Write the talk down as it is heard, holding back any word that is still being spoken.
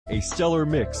a stellar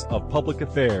mix of public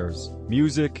affairs,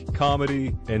 music,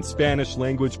 comedy, and Spanish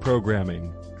language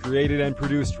programming. Created and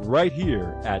produced right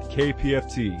here at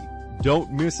KPFT.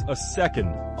 Don't miss a second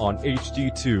on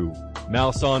HD2.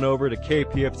 Mouse on over to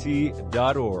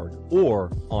kpft.org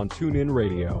or on TuneIn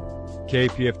Radio.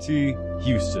 KPFT,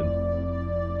 Houston.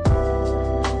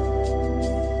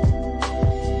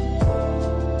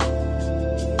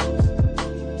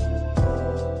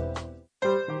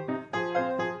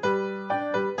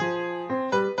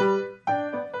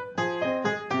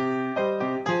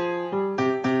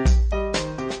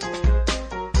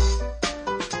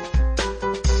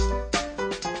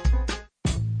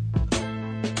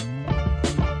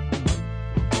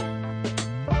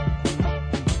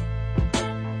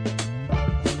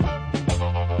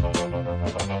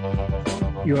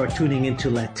 You are tuning into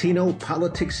Latino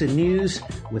Politics and News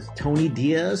with Tony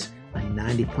Diaz on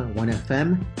 90.1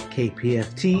 FM,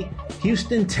 KPFT,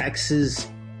 Houston, Texas.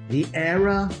 The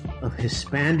era of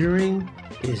Hispandering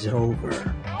is over.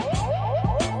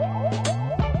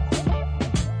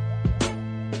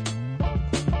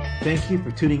 Thank you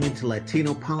for tuning into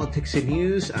Latino Politics and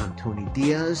News. I'm Tony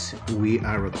Diaz. We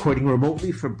are recording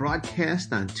remotely for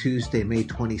broadcast on Tuesday, May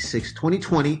 26,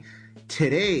 2020.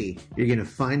 Today, you're going to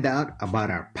find out about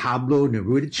our Pablo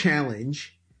Neruda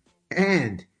Challenge.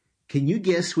 And can you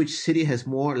guess which city has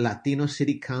more Latino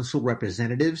City Council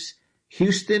representatives?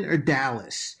 Houston or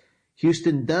Dallas?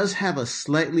 Houston does have a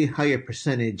slightly higher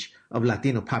percentage of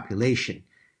Latino population.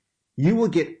 You will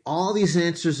get all these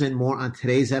answers and more on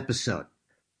today's episode.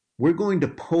 We're going to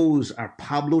pose our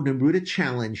Pablo Neruda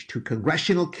Challenge to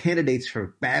congressional candidates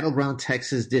for Battleground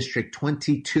Texas District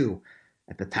 22.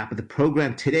 At the top of the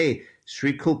program today,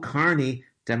 Sri Kulkarni,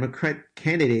 Democrat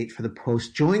candidate for the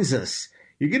post, joins us.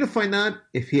 You're going to find out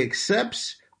if he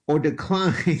accepts or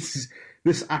declines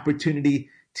this opportunity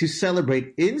to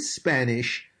celebrate in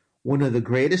Spanish one of the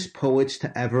greatest poets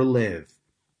to ever live.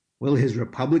 Will his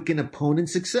Republican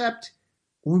opponents accept?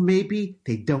 Or maybe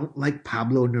they don't like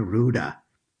Pablo Neruda.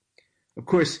 Of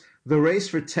course, the race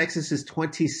for Texas's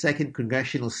 22nd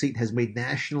congressional seat has made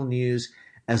national news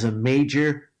as a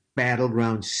major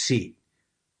battleground seat.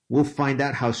 We'll find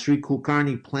out how Sri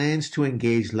Kulkarni plans to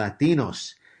engage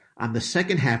Latinos. On the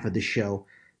second half of the show,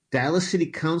 Dallas City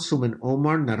Councilman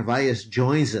Omar Narvaez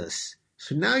joins us.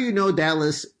 So now you know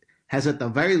Dallas has at the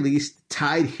very least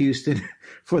tied Houston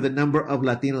for the number of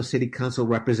Latino City Council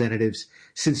representatives,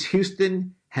 since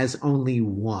Houston has only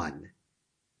one.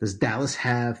 Does Dallas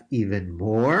have even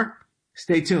more?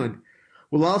 Stay tuned.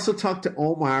 We'll also talk to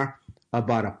Omar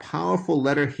about a powerful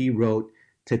letter he wrote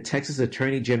to Texas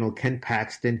Attorney General Ken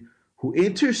Paxton, who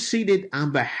interceded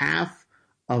on behalf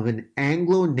of an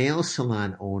Anglo nail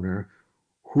salon owner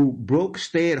who broke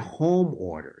stay-at-home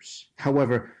orders.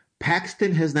 However,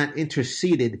 Paxton has not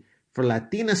interceded for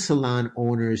Latina salon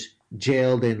owners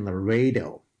jailed in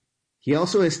Laredo. He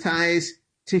also has ties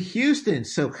to Houston,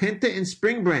 so gente in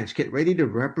Spring Branch, get ready to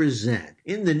represent.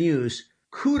 In the news,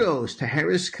 kudos to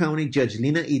Harris County Judge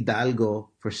Lina Hidalgo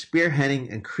for spearheading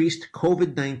increased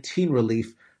COVID-19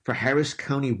 relief for Harris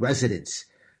County residents.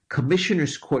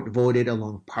 Commissioners Court voted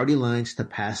along party lines to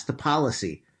pass the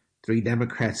policy. 3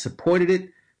 Democrats supported it.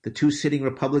 The 2 sitting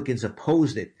Republicans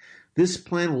opposed it. This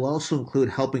plan will also include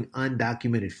helping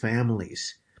undocumented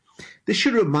families. This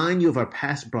should remind you of our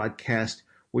past broadcast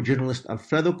where journalist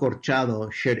Alfredo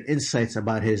Corchado shared insights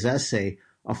about his essay,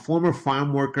 A Former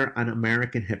Farm Worker on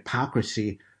American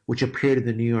Hypocrisy, which appeared in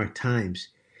the New York Times.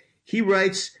 He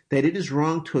writes that it is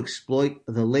wrong to exploit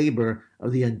the labor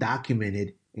of the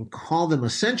undocumented and call them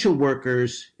essential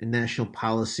workers in national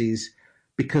policies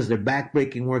because their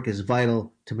backbreaking work is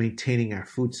vital to maintaining our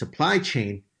food supply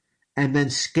chain, and then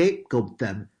scapegoat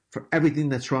them for everything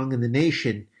that's wrong in the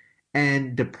nation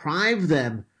and deprive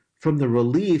them from the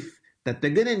relief that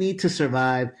they're going to need to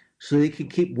survive so they can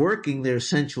keep working their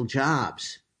essential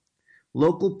jobs.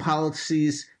 Local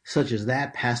policies such as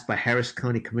that passed by Harris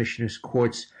County Commissioners'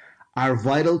 Courts are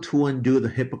vital to undo the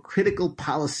hypocritical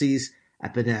policies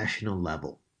at the national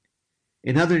level.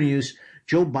 In other news,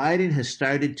 Joe Biden has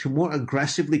started to more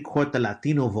aggressively court the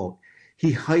Latino vote.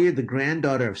 He hired the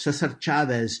granddaughter of Cesar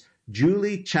Chavez,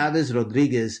 Julie Chavez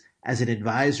Rodriguez, as an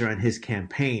advisor on his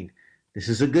campaign. This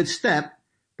is a good step,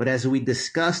 but as we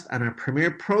discussed on our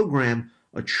premiere program,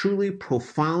 a truly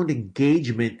profound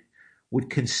engagement would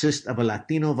consist of a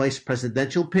Latino vice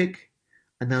presidential pick,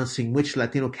 announcing which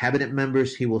Latino cabinet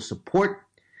members he will support,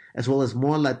 as well as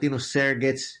more Latino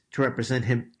surrogates to represent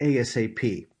him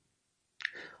ASAP.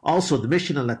 Also, the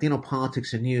mission of Latino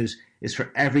Politics and News is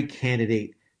for every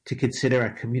candidate to consider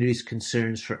our community's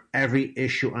concerns for every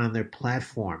issue on their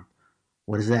platform.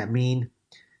 What does that mean?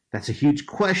 That's a huge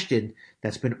question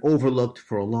that's been overlooked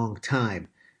for a long time.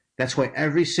 That's why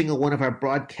every single one of our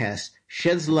broadcasts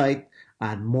sheds light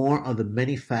on more of the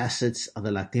many facets of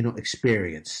the Latino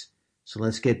experience. So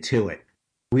let's get to it.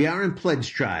 We are in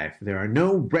pledge drive. There are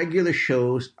no regular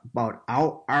shows about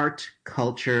our art,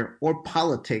 culture, or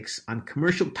politics on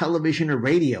commercial television or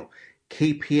radio.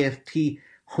 KPFT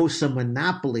hosts a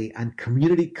monopoly on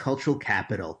community cultural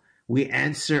capital. We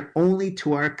answer only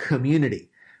to our community.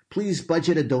 Please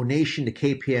budget a donation to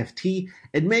KPFT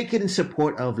and make it in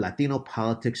support of Latino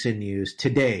politics and news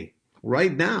today,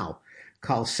 right now.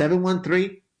 Call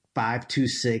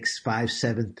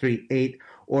 713-526-5738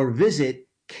 or visit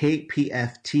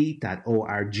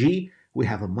kpft.org. We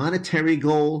have a monetary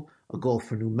goal, a goal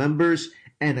for new members,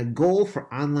 and a goal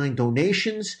for online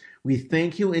donations. We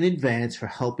thank you in advance for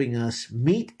helping us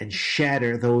meet and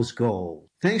shatter those goals.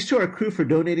 Thanks to our crew for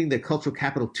donating their cultural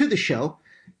capital to the show.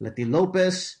 Leti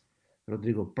Lopez,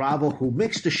 Rodrigo Bravo, who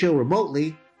mixed the show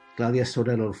remotely, Claudia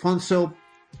Sorello Alfonso,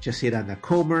 Jasirana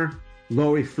Comer,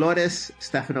 Lori Flores,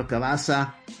 Stefano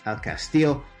Cavazza, Al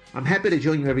Castillo. I'm happy to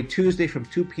join you every Tuesday from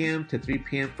 2 p.m. to 3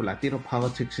 p.m. for Latino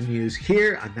politics and news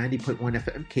here on 90.1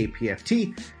 FM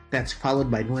KPFT. That's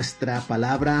followed by Nuestra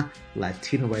Palabra,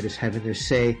 Latino writers having their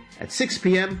say at 6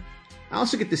 p.m. I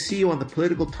also get to see you on the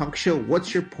political talk show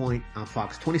What's Your Point on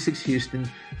Fox 26 Houston,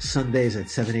 Sundays at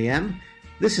 7 a.m.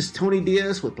 This is Tony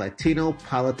Diaz with Latino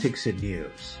Politics and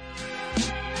News.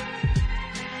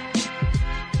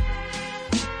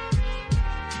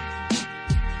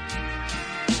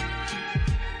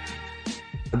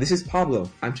 This is Pablo.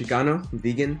 I'm Chicano, I'm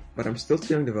vegan, but I'm still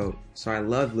too young to vote, so I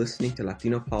love listening to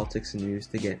Latino politics and news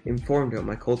to get informed about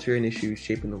my culture and issues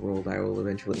shaping the world I will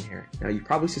eventually inherit. Now, you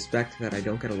probably suspect that I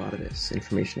don't get a lot of this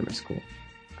information in my school.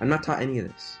 I'm not taught any of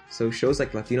this, so shows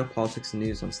like Latino politics and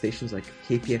news on stations like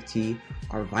KPFT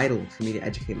are vital for me to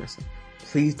educate myself.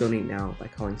 Please donate now by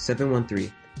calling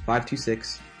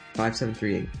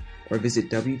 713-526-5738 or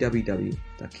visit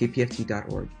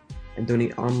www.kpft.org and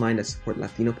donate online to support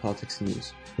Latino politics and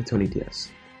news with Tony Diaz.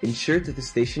 Ensure that the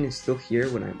station is still here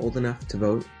when I'm old enough to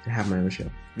vote and have my own show.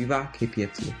 Viva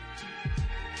KPFT.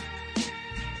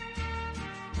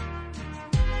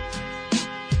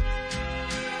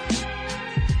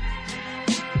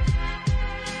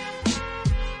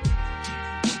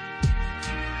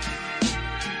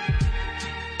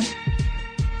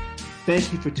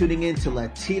 Thank you for tuning in to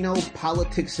Latino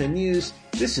Politics and News.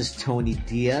 This is Tony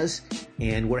Diaz,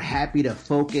 and we're happy to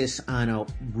focus on a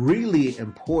really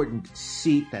important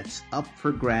seat that's up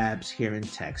for grabs here in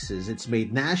Texas. It's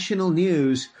made national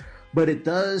news, but it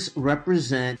does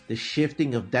represent the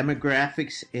shifting of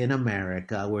demographics in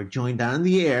America. We're joined on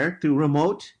the air through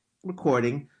remote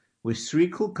recording with Sri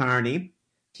Kulkarni.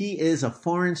 He is a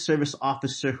Foreign Service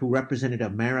officer who represented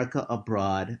America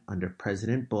abroad under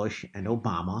President Bush and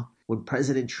Obama. When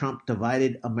President Trump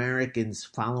divided Americans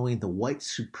following the white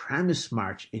supremacist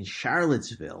march in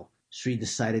Charlottesville, Sri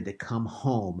decided to come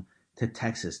home to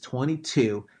Texas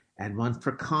 22 and run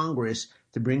for Congress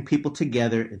to bring people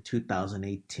together in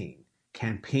 2018.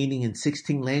 Campaigning in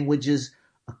 16 languages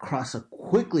across a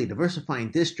quickly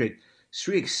diversifying district,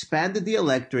 Sri expanded the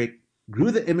electorate,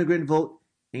 grew the immigrant vote,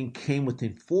 and came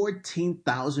within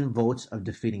 14,000 votes of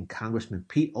defeating Congressman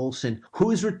Pete Olson,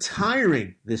 who is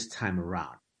retiring this time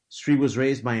around. Sri was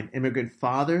raised by an immigrant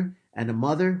father and a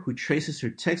mother who traces her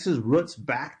Texas roots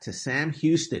back to Sam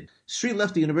Houston. Sri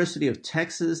left the University of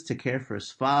Texas to care for his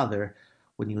father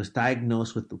when he was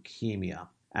diagnosed with leukemia.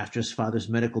 After his father's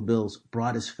medical bills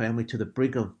brought his family to the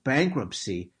brink of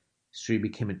bankruptcy, Sri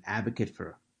became an advocate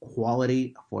for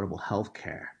quality, affordable health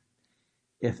care.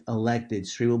 If elected,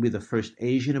 Sri will be the first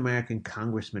Asian American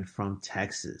congressman from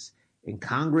Texas. In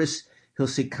Congress, he'll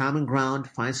seek common ground,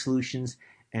 find solutions,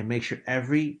 and make sure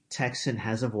every Texan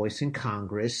has a voice in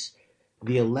Congress.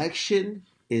 The election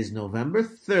is November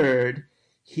 3rd.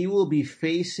 He will be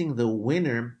facing the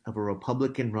winner of a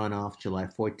Republican runoff July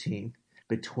 14th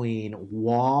between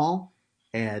Wall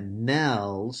and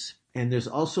Nels. And there's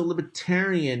also a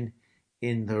Libertarian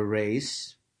in the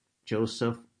race,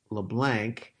 Joseph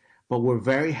LeBlanc. But we're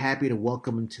very happy to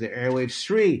welcome him to the airwaves.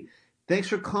 Sri, thanks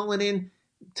for calling in.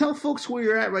 Tell folks where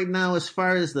you're at right now as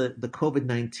far as the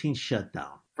COVID-19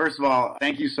 shutdown. First of all,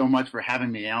 thank you so much for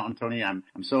having me out, Tony. I'm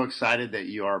so excited that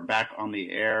you are back on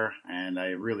the air, and I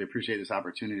really appreciate this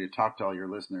opportunity to talk to all your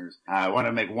listeners. I want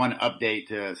to make one update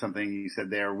to something you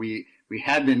said there. We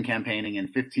had been campaigning in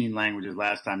 15 languages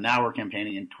last time. Now we're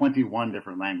campaigning in 21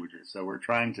 different languages. So we're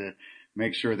trying to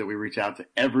make sure that we reach out to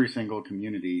every single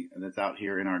community that's out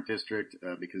here in our district,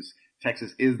 because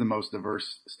Texas is the most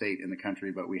diverse state in the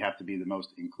country, but we have to be the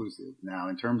most inclusive. Now,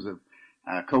 in terms of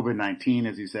COVID-19,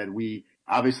 as you said, we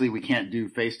Obviously, we can't do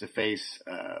face-to-face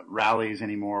rallies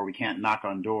anymore. We can't knock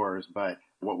on doors, but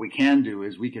what we can do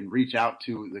is we can reach out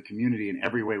to the community in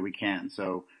every way we can.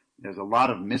 So there's a lot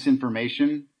of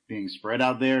misinformation being spread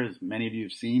out there, as many of you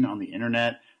have seen on the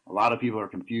internet. A lot of people are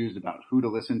confused about who to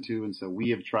listen to, and so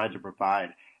we have tried to provide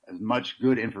as much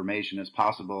good information as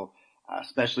possible,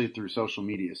 especially through social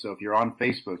media. So if you're on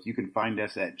Facebook, you can find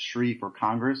us at Shri for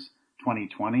Congress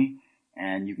 2020.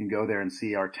 And you can go there and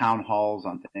see our town halls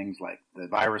on things like the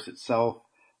virus itself,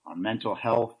 on mental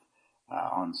health,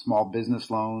 on small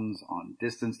business loans, on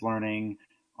distance learning,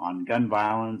 on gun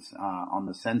violence, on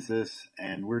the census.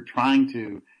 And we're trying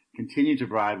to continue to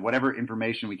provide whatever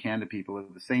information we can to people.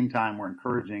 At the same time, we're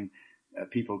encouraging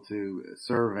people to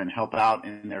serve and help out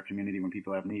in their community when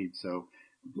people have needs. So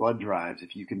blood drives,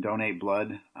 if you can donate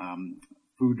blood,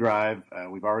 food drive,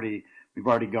 we've already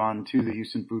gone to the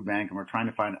Houston Food Bank, and we're trying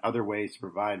to find other ways to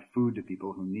provide food to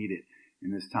people who need it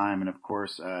in this time. And of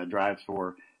course, drives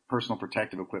for personal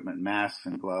protective equipment, masks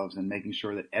and gloves, and making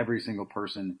sure that every single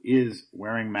person is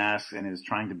wearing masks and is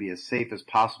trying to be as safe as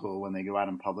possible when they go out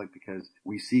in public, because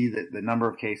we see that the number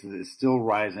of cases is still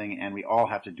rising, and we all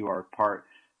have to do our part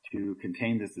to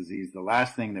contain this disease. The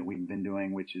last thing that we've been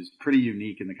doing, which is pretty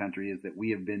unique in the country, is that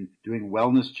we have been doing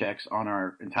wellness checks on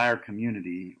our entire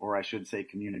community, or I should say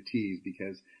communities,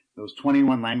 because those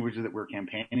 21 languages that we're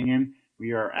campaigning in,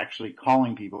 we are actually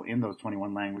calling people in those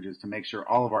 21 languages to make sure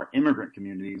all of our immigrant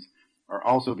communities are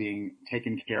also being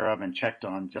taken care of and checked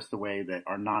on just the way that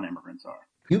our non-immigrants are.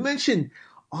 You mentioned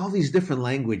all these different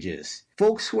languages.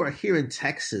 Folks who are here in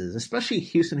Texas, especially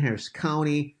Houston, Harris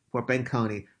County, Fort Bend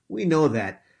County, we know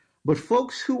that. But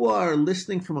folks who are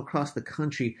listening from across the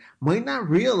country might not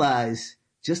realize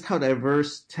just how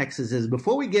diverse Texas is.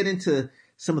 Before we get into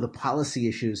some of the policy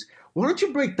issues, why don't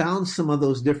you break down some of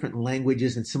those different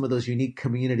languages and some of those unique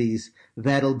communities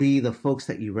that'll be the folks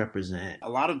that you represent? A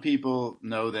lot of people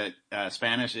know that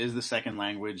Spanish is the second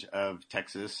language of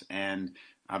Texas, and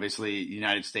obviously the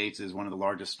United States is one of the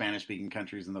largest Spanish-speaking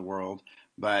countries in the world.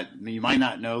 But you might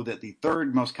not know that the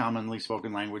third most commonly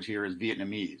spoken language here is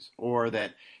Vietnamese, or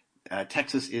that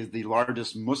Texas is the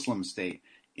largest Muslim state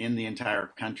in the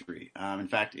entire country. In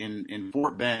fact, in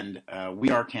Fort Bend, we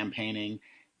are campaigning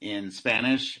in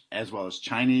Spanish as well as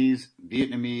Chinese,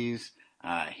 Vietnamese,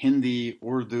 Hindi,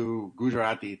 Urdu,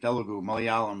 Gujarati, Telugu,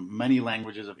 Malayalam, many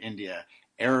languages of India,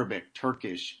 Arabic,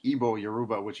 Turkish, Igbo,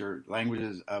 Yoruba, which are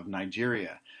languages of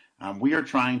Nigeria. We are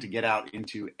trying to get out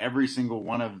into every single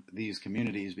one of these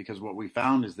communities, because what we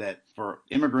found is that for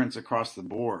immigrants across the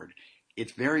board,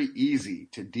 it's very easy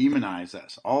to demonize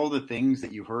us. All the things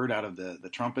that you heard out of the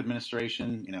Trump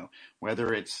administration,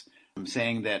 whether it's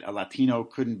saying that a Latino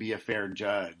couldn't be a fair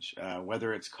judge,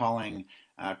 whether it's calling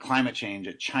climate change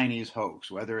a Chinese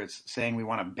hoax, whether it's saying we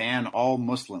want to ban all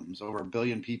Muslims, over 1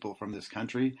 billion people from this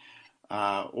country,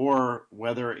 or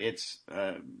whether it's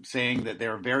saying that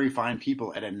there are very fine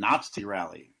people at a Nazi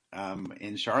rally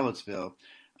in Charlottesville.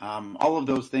 All of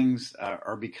those things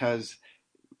are because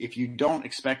if you don't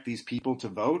expect these people to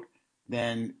vote,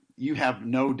 then you have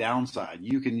no downside.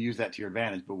 You can use that to your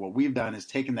advantage. But what we've done is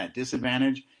taken that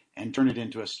disadvantage and turned it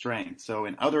into a strength. So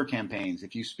in other campaigns,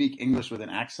 if you speak English with an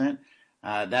accent,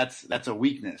 that's a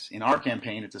weakness. In our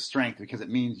campaign, it's a strength, because it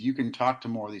means you can talk to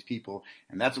more of these people.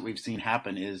 And that's what we've seen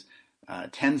happen is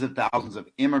tens of thousands of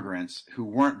immigrants who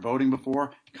weren't voting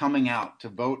before coming out to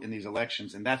vote in these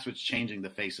elections. And that's what's changing the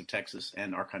face of Texas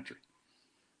and our country.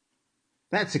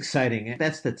 That's exciting.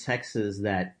 That's the Texas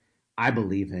that I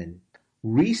believe in.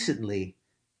 Recently,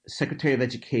 Secretary of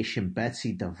Education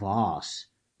Betsy DeVos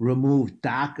removed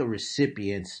DACA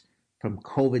recipients from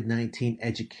COVID-19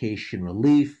 education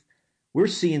relief. We're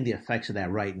seeing the effects of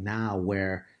that right now,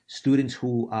 where students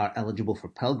who are eligible for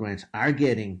Pell Grants are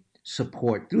getting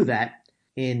support through that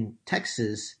in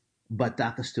Texas, but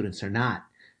DACA students are not.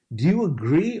 Do you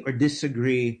agree or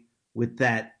disagree with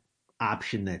that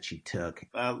option that she took?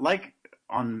 Like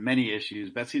on many issues,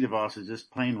 Betsy DeVos is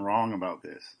just plain wrong about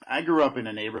this. I grew up in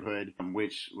a neighborhood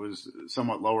which was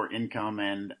somewhat lower income,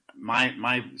 and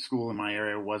my school in my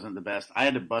area wasn't the best. I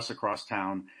had to bus across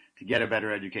town to get a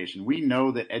better education. We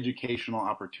know that educational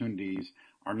opportunities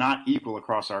are not equal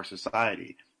across our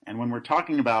society. And when we're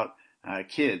talking about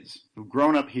kids who've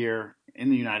grown up here in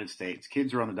the United States,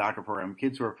 kids who are on the DACA program,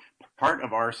 kids who are part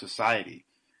of our society,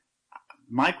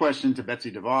 my question to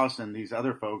Betsy DeVos and these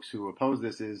other folks who oppose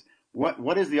this is,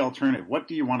 what is the alternative? What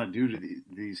do you want to do to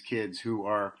these kids who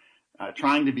are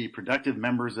trying to be productive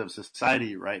members of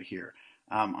society right here?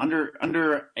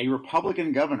 Under a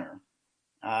Republican governor,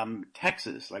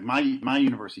 Texas, like my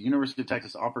university, University of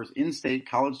Texas, offers in-state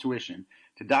college tuition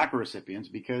to DACA recipients,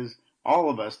 because all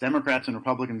of us, Democrats and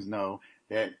Republicans, know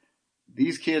that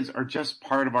these kids are just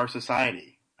part of our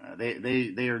society.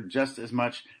 They are just as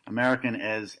much American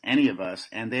as any of us,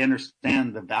 and they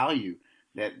understand the value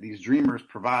that these dreamers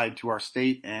provide to our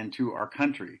state and to our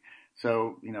country.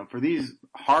 So, for these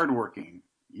hardworking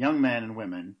young men and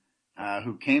women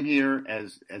who came here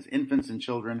as infants and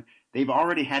children, they've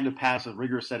already had to pass a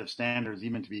rigorous set of standards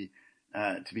even to be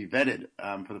vetted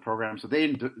for the program. So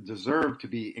they deserve to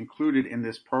be included in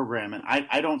this program. And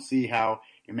I don't see how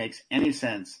it makes any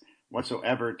sense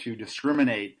whatsoever to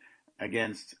discriminate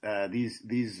against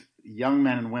these young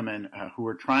men and women who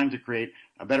are trying to create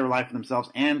a better life for themselves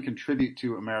and contribute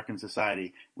to American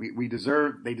society. They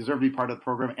deserve to be part of the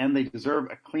program, and they deserve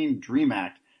a Clean Dream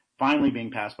Act finally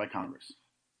being passed by Congress.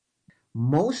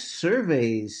 Most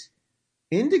surveys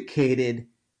indicated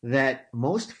that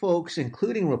most folks,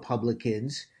 including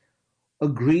Republicans,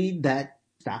 agreed that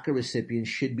DACA recipients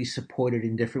should be supported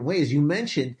in different ways. You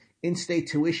mentioned in-state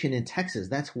tuition in Texas.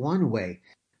 That's one way.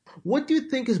 What do you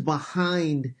think is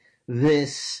behind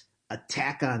this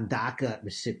attack on DACA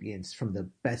recipients from the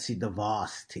Betsy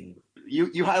DeVos team?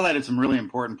 You highlighted some really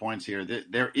important points here.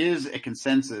 There is a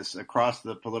consensus across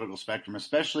the political spectrum,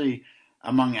 especially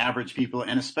among average people,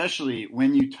 and especially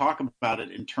when you talk about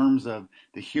it in terms of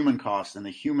the human cost and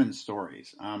the human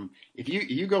stories. If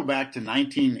you go back to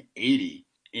 1980,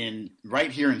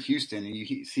 right here in Houston, and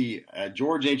you see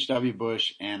George H.W.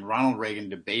 Bush and Ronald Reagan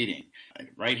debating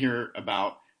right here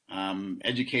about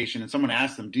education, and someone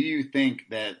asked them, do you think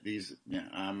that these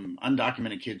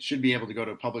undocumented kids should be able to go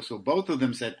to a public school? Both of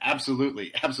them said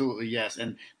absolutely yes.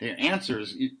 And their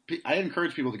answers, I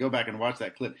encourage people to go back and watch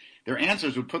that clip. Their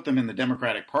answers would put them in the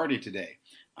Democratic Party today.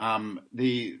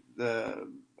 The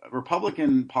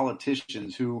Republican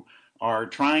politicians who are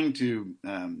trying to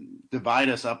divide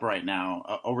us up right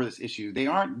now over this issue, they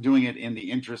aren't doing it in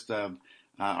the interest of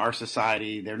our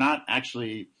society. They're not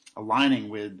actually aligning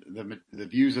with the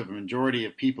views of a majority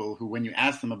of people who, when you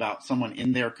ask them about someone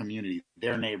in their community,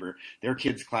 their neighbor, their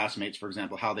kids' classmates, for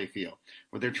example, how they feel.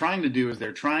 What they're trying to do is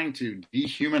they're trying to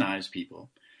dehumanize people.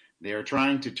 They're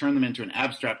trying to turn them into an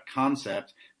abstract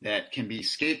concept that can be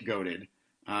scapegoated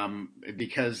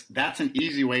because that's an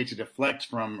easy way to deflect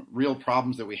from real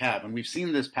problems that we have. And we've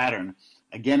seen this pattern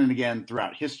again and again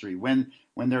throughout history. When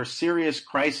there are serious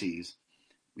crises,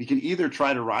 we can either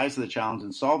try to rise to the challenge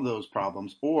and solve those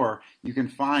problems, or you can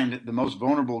find the most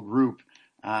vulnerable group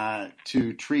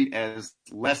to treat as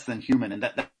less than human.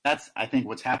 And that's, I think,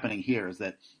 what's happening here is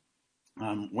that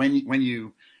when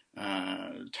you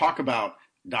talk about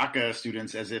DACA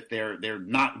students as if they're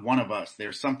not one of us,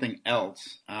 they're something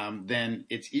else, then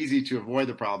it's easy to avoid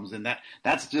the problems, and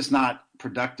that's just not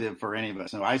productive for any of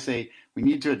us. So I say we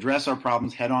need to address our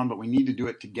problems head on, but we need to do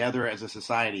it together as a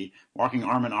society, walking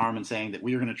arm in arm and saying that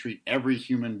we are going to treat every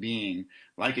human being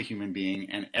like a human being,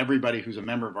 and everybody who's a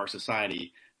member of our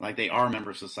society like they are a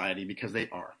member of society, because they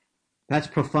are. That's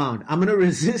profound. I'm going to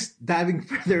resist diving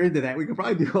further into that. We could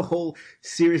probably do a whole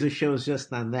series of shows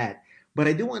just on that. But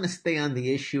I do want to stay on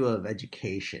the issue of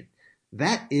education.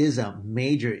 That is a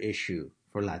major issue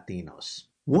for Latinos.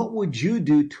 What would you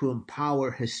do to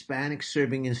empower Hispanic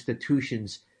serving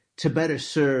institutions to better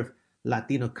serve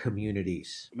Latino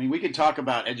communities? I mean, we could talk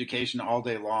about education all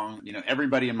day long.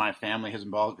 Everybody in my family has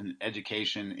involved in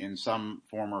education in some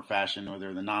form or fashion, whether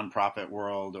in the nonprofit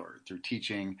world or through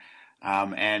teaching.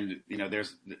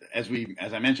 There's,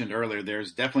 as I mentioned earlier,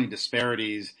 there's definitely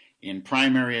disparities in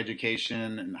primary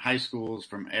education and high schools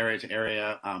from area to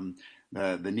area.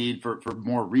 The need for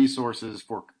more resources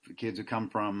for kids who come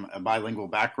from a bilingual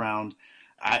background.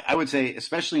 I would say,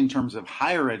 especially in terms of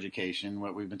higher education,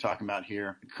 what we've been talking about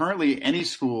here, currently any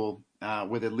school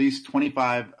with at least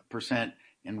 25%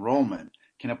 enrollment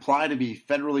can apply to be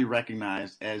federally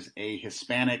recognized as a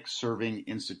Hispanic serving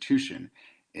institution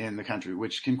in the country,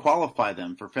 which can qualify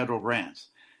them for federal grants.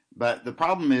 But the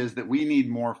problem is that we need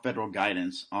more federal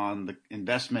guidance on the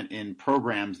investment in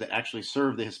programs that actually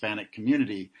serve the Hispanic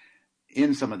community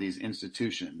in some of these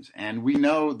institutions. And we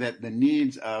know that the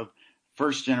needs of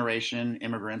first-generation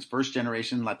immigrants,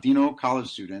 first-generation Latino college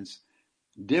students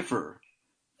differ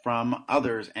from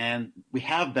others, and we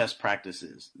have best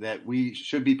practices that we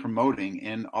should be promoting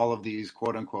in all of these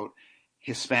quote-unquote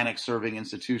Hispanic-serving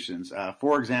institutions.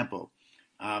 For example,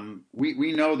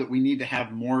 we know that we need to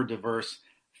have more diverse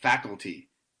faculty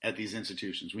at these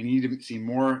institutions. We need to see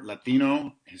more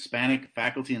Latino, Hispanic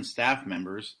faculty and staff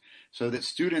members so that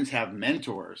students have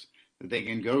mentors that they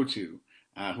can go to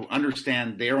who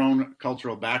understand their own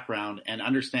cultural background and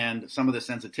understand some of the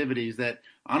sensitivities that,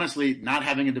 honestly, not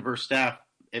having a diverse staff,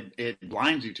 it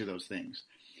blinds you to those things.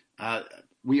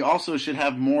 We also should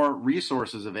have more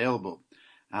resources available.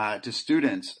 to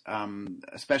students,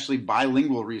 especially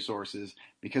bilingual resources,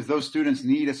 because those students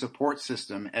need a support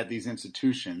system at these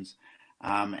institutions,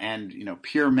 and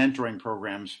peer mentoring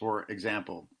programs, for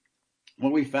example.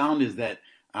 What we found is that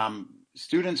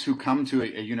students who come to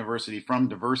a university from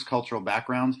diverse cultural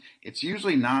backgrounds, it's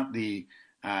usually not the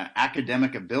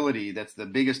academic ability that's the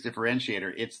biggest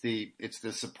differentiator. It's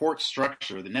the support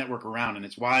structure, the network around, and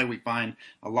it's why we find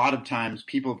a lot of times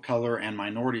people of color and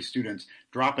minority students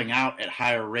dropping out at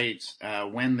higher rates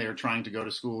when they're trying to go to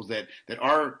schools that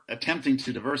are attempting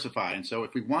to diversify. And so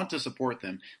if we want to support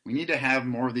them, we need to have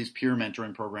more of these peer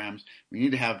mentoring programs. We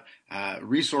need to have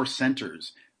resource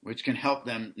centers which can help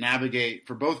them navigate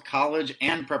for both college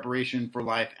and preparation for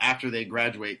life after they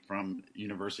graduate from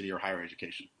university or higher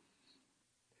education.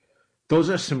 Those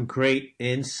are some great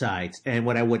insights. And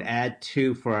what I would add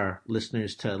too for our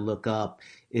listeners to look up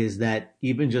is that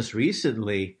even just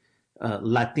recently,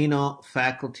 Latino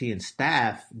faculty and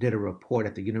staff did a report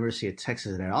at the University of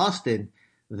Texas at Austin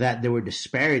that there were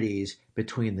disparities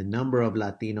between the number of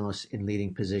Latinos in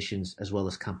leading positions as well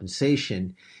as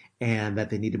compensation, and that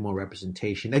they needed more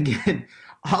representation. Again,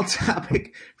 all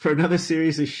topic for another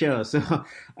series of shows. So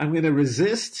I'm going to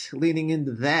resist leaning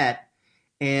into that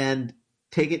and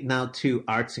take it now to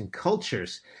arts and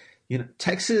cultures.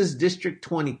 Texas District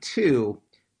 22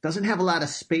 doesn't have a lot of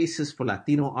spaces for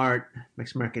Latino art,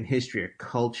 Mexican American history, or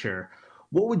culture.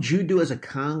 What would you do as a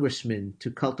congressman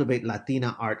to cultivate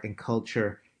Latina art and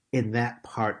culture in that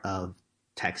part of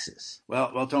Texas?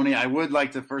 Well, Tony, I would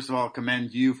like to first of all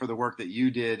commend you for the work that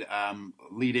you did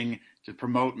leading to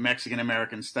promote Mexican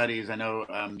American studies. I know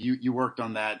you worked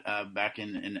on that back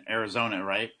in Arizona,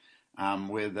 right?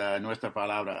 With Nuestra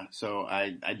Palabra. So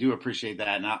I do appreciate that.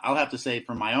 And I'll have to say,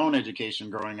 from my own education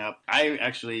growing up, I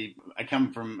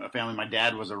come from a family, my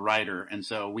dad was a writer. And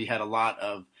so we had a lot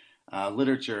of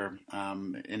literature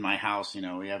in my house.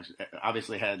 We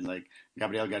obviously had like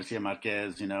Gabriel Garcia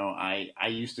Marquez. I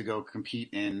used to go compete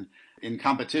in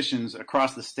competitions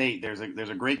across the state. There's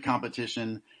a great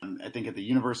competition, I think, at the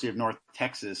University of North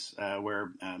Texas,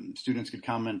 where students could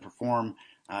come and perform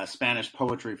Spanish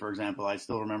poetry, for example. I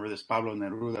still remember this Pablo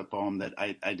Neruda poem that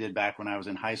I did back when I was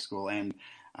in high school. And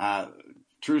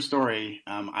true story,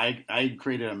 I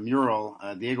created a mural,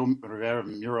 Diego Rivera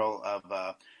mural of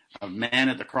Man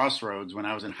at the Crossroads when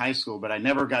I was in high school, but I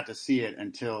never got to see it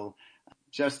until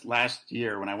just last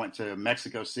year when I went to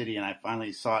Mexico City, and I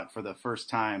finally saw it for the first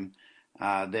time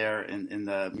there in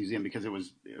the museum, because it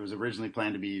was originally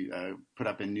planned to be put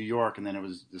up in New York, and then it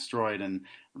was destroyed and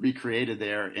recreated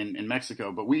there in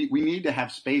Mexico. But we need to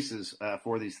have spaces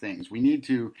for these things. We need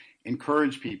to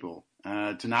encourage people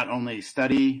to not only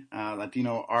study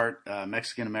Latino art,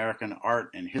 Mexican American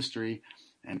art and history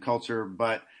and culture,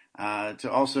 but to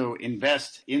also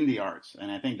invest in the arts. And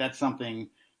I think that's something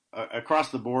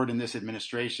across the board in this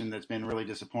administration that's been really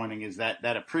disappointing, is that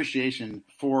appreciation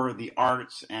for the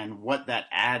arts and what that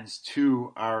adds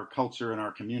to our culture and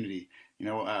our community.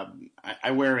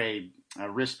 I wear a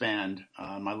wristband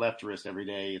on my left wrist every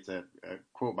day. It's a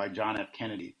quote by John F.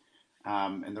 Kennedy.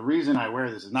 And the reason I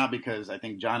wear this is not because I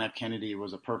think John F. Kennedy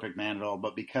was a perfect man at all,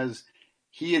 but because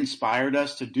he inspired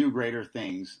us to do greater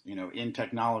things, in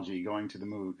technology, going to the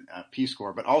moon, Peace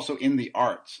Corps, but also in the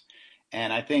arts.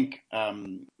 And I think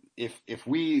if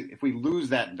we lose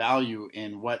that value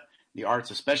in what the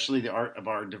arts, especially the art of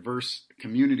our diverse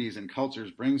communities and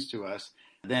cultures, brings to us,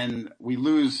 then we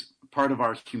lose part of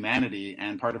our humanity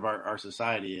and part of our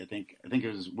society. I think it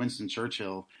was Winston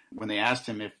Churchill, when they asked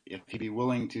him if he'd be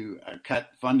willing to cut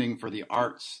funding for the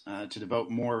arts to devote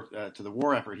more to the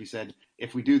war effort, he said,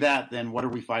 if we do that, then what are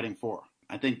we fighting for?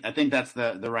 I think that's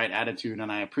the right attitude,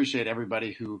 and I appreciate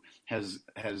everybody who has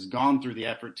gone through the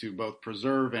effort to both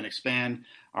preserve and expand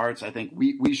arts. I think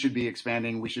we should be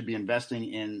expanding. We should be investing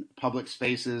in public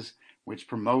spaces which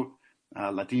promote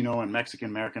Latino and Mexican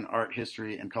American art,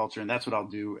 history, and culture, and that's what I'll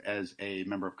do as a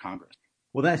member of Congress.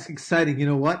 Well, that's exciting. You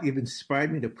know what? You've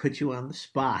inspired me to put you on the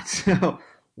spot. So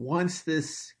once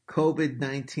this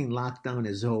COVID-19 lockdown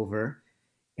is over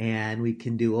and we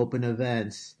can do open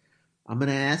events, I'm going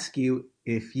to ask you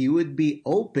if you would be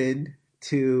open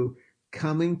to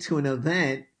coming to an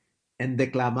event and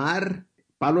declamar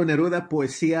Pablo Neruda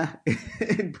poesía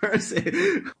in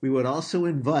person. We would also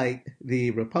invite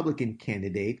the Republican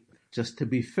candidate, just to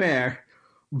be fair,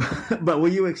 but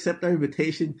will you accept our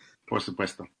invitation? Por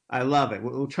supuesto. I love it.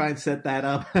 We'll try and set that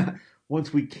up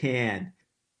once we can.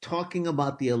 Talking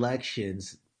about the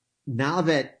elections, now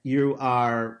that you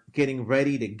are getting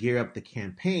ready to gear up the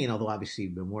campaign, although obviously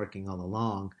you've been working all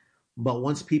along, but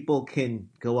once people can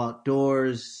go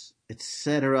outdoors,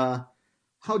 etc.,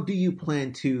 how do you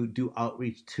plan to do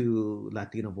outreach to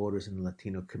Latino voters in the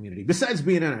Latino community, besides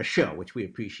being on our show, which we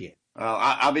appreciate? Well,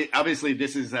 obviously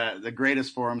this is the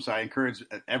greatest forum, so I encourage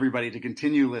everybody to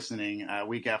continue listening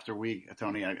week after week.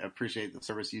 Tony, I appreciate the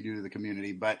service you do to the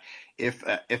community. But if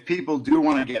people do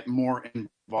want to get more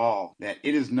involved, that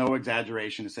it is no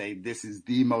exaggeration to say this is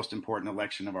the most important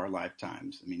election of our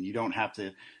lifetimes. I mean, you don't have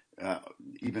to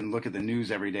even look at the news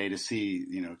every day to see,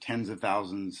 tens of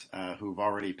thousands who've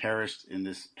already perished in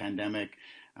this pandemic.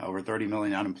 Over 30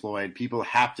 million unemployed. People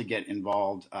have to get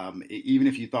involved. Even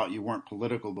if you thought you weren't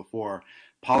political before,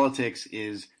 politics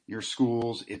is your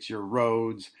schools, it's your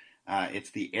roads, it's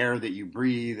the air that you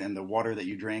breathe and the water that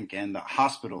you drink and the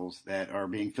hospitals that are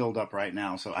being filled up right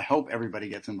now. So I hope everybody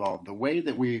gets involved. The way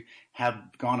that we have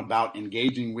gone about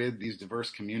engaging with these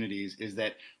diverse communities is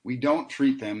that we don't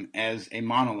treat them as a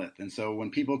monolith. And so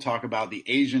when people talk about the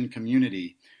Asian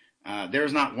community,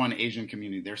 there's not one Asian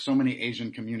community. There's so many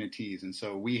Asian communities. And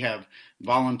so we have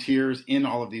volunteers in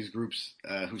all of these groups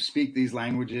who speak these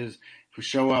languages, who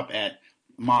show up at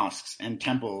mosques and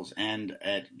temples and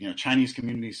at Chinese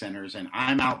community centers. And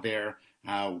I'm out there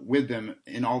with them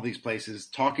in all these places,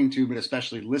 talking to, but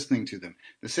especially listening to them.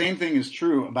 The same thing is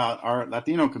true about our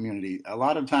Latino community. A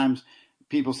lot of times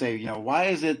people say, why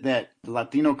is it that the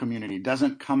Latino community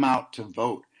doesn't come out to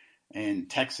vote in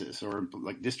Texas or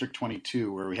like District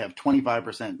 22, where we have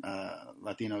 25%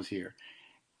 Latinos here?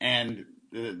 And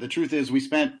the truth is we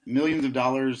spent millions of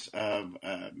dollars of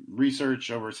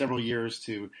research over several years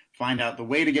to find out the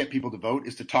way to get people to vote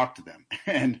is to talk to them.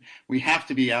 And we have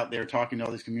to be out there talking to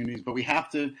all these communities, but we have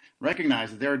to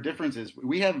recognize that there are differences.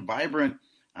 We have vibrant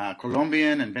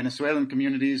Colombian and Venezuelan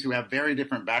communities who have very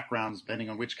different backgrounds depending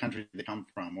on which country they come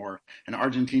from, or an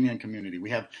Argentinian community.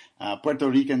 We have Puerto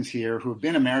Ricans here who have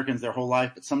been Americans their whole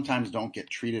life, but sometimes don't get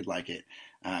treated like it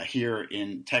here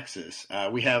in Texas.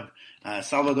 We have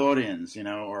Salvadorians,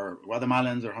 or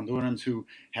Guatemalans or Hondurans who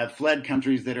have fled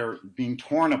countries that are being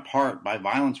torn apart by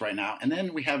violence right now. And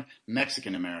then we have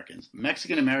Mexican Americans.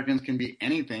 Mexican Americans can be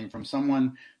anything from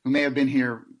someone who may have been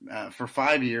here for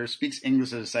 5 years, speaks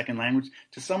English as a second language,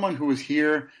 to someone who was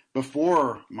here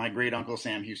before my great uncle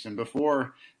Sam Houston,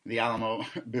 before the Alamo,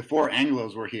 before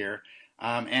Anglos were here.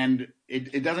 And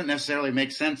it doesn't necessarily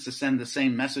make sense to send the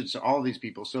same message to all of these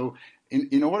people. So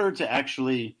in order to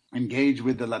actually engage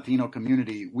with the Latino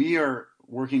community, we are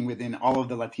working within all of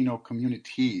the Latino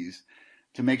communities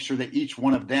to make sure that each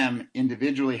one of them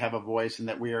individually have a voice and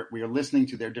that we are listening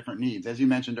to their different needs. As you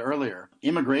mentioned earlier,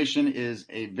 immigration is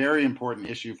a very important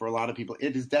issue for a lot of people.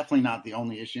 It is definitely not the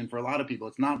only issue, and for a lot of people,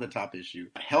 it's not the top issue.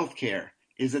 Healthcare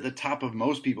is at the top of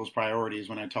most people's priorities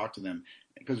when I talk to them,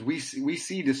 because we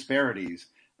see disparities,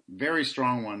 very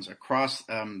strong ones, across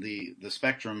the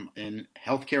spectrum in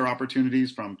healthcare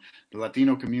opportunities, from the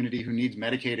Latino community who needs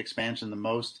Medicaid expansion the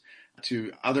most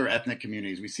to other ethnic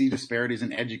communities. We see disparities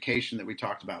in education that we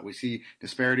talked about. We see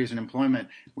disparities in employment.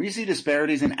 We see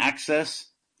disparities in access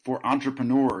for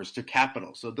entrepreneurs to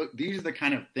capital. So these are the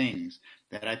kind of things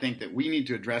that I think that we need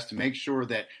to address to make sure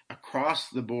that across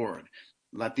the board,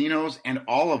 Latinos and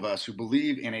all of us who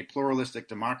believe in a pluralistic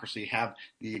democracy have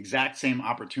the exact same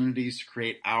opportunities to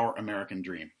create our American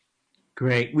dream.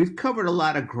 Great. We've covered a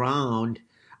lot of ground.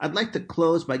 I'd like to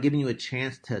close by giving you a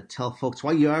chance to tell folks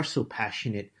why you are so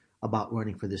passionate about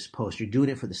running for this post. You're doing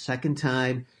it for the second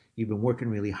time. You've been working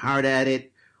really hard at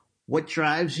it. What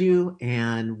drives you,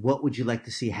 and what would you like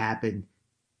to see happen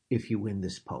if you win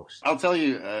this post? I'll tell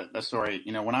you a story.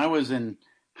 When I was in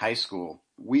high school,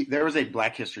 there was a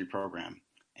Black History program,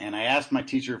 and I asked my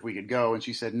teacher if we could go, and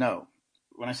she said no.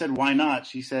 When I said, why not?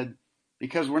 She said,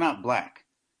 because we're not Black.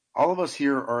 All of us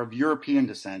here are of European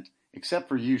descent, except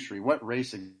for you, Shri. What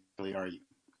race exactly are you?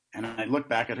 And I looked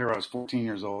back at her. I was 14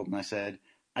 years old, and I said,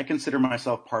 I consider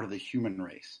myself part of the human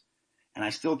race. And I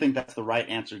still think that's the right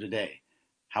answer today.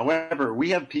 However,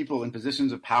 we have people in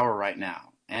positions of power right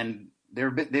now, and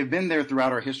they've been there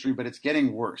throughout our history, but it's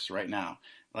getting worse right now.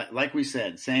 Like we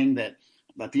said, saying that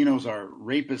Latinos are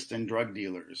rapists and drug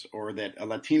dealers, or that a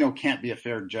Latino can't be a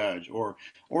fair judge, or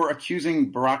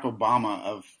accusing Barack Obama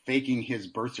of faking his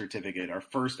birth certificate, our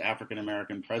first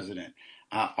African-American president.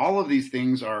 All of these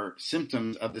things are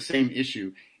symptoms of the same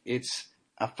issue. It's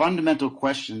a fundamental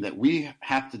question that we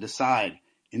have to decide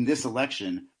in this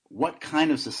election what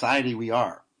kind of society we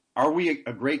are. Are we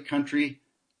a great country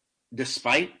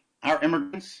despite our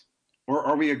immigrants, or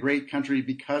are we a great country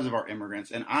because of our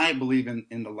immigrants? And I believe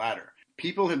in the latter.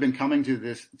 People have been coming to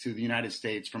the United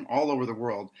States from all over the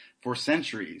world for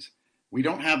centuries. We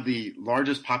don't have the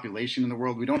largest population in the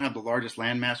world. We don't have the largest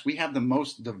landmass. We have the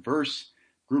most diverse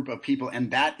group of people,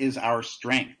 and that is our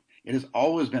strength. It has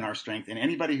always been our strength. And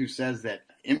anybody who says that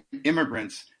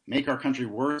immigrants make our country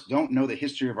worse don't know the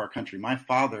history of our country. My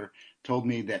father told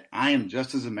me that I am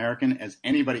just as American as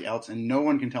anybody else, and no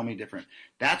one can tell me different.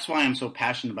 That's why I'm so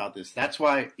passionate about this. That's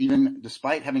why, even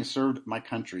despite having served my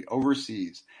country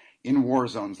overseas in war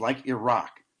zones like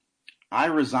Iraq, I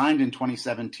resigned in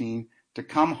 2017 to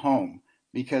come home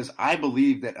because I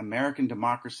believe that American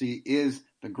democracy is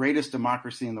the greatest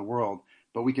democracy in the world,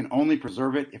 but we can only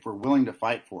preserve it if we're willing to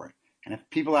fight for it. And if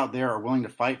people out there are willing to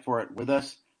fight for it with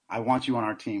us, I want you on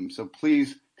our team. So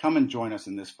please come and join us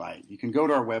in this fight. You can go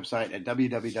to our website at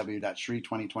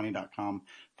www.shri2020.com.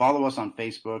 Follow us on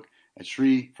Facebook at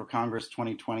Shri for Congress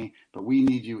 2020. But we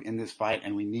need you in this fight,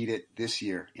 and we need it this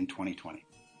year in 2020.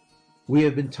 We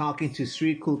have been talking to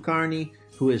Sri Kulkarni,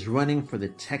 who is running for the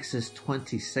Texas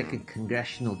 22nd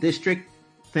Congressional District.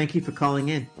 Thank you for calling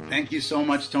in. Thank you so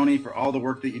much, Tony, for all the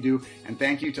work that you do. And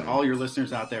thank you to all your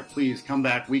listeners out there. Please come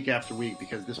back week after week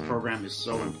because this program is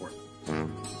so important.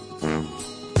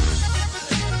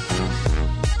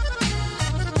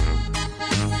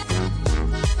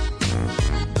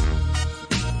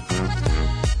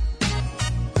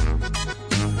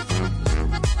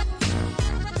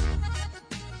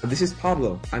 This is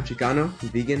Pablo. I'm Chicano, I'm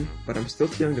vegan, but I'm still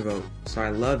too young to vote, so I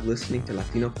love listening to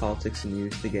Latino politics and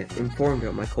news to get informed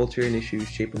about my culture and issues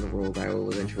shaping the world I will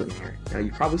eventually inherit. Now,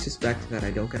 you probably suspect that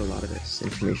I don't get a lot of this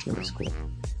information in my school.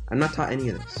 I'm not taught any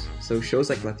of this, so shows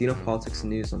like Latino politics and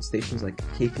news on stations like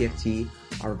KPFT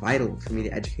are vital for me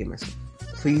to educate myself.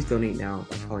 Please donate now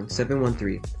by calling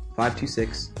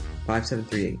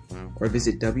 713-526-5738 or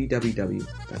visit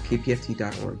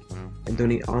www.kpft.org and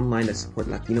donate online to support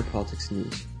Latino politics and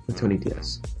news with Tony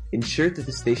Diaz. Ensure that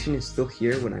the station is still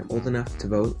here when I'm old enough to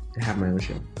vote to have my own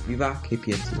show. Viva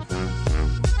KPFT.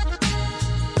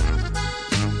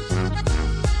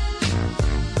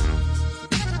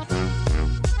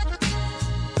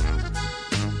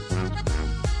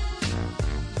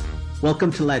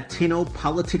 Welcome to Latino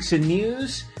Politics and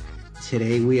News.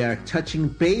 Today we are touching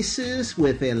bases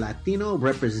with a Latino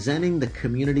representing the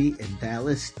community in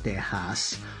Dallas,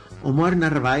 Texas. Omar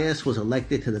Narvaez was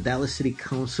elected to the Dallas City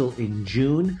Council in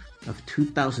June of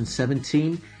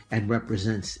 2017 and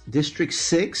represents District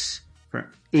 6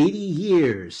 for 80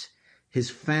 years. His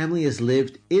family has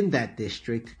lived in that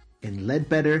district in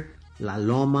Ledbetter, La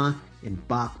Loma, and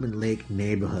Bachman Lake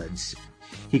neighborhoods.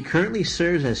 He currently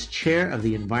serves as chair of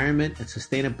the Environment and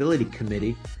Sustainability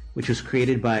Committee, which was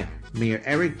created by Mayor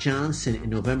Eric Johnson in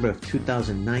November of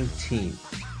 2019.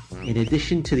 In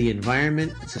addition to the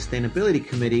Environment and Sustainability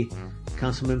Committee,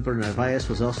 Councilmember Narvaez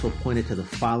was also appointed to the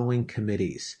following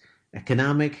committees: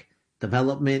 Economic,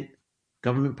 Development,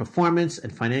 Government Performance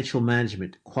and Financial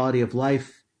Management, Quality of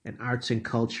Life, and Arts and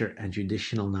Culture, and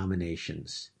Judicial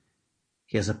Nominations.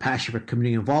 He has a passion for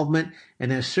community involvement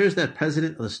and has served as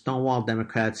president of the Stonewall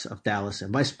Democrats of Dallas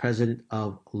and vice president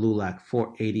of LULAC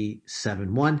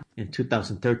 487-1. In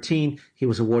 2013, he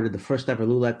was awarded the first ever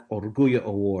LULAC Orgullo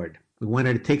Award. We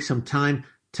wanted to take some time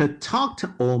to talk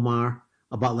to Omar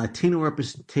about Latino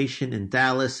representation in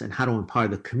Dallas and how to empower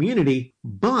the community,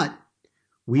 but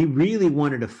we really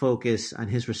wanted to focus on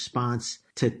his response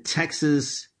to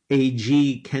Texas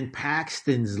AG Ken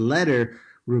Paxton's letter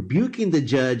rebuking the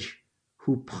judge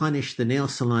who punished the nail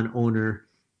salon owner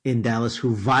in Dallas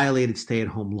who violated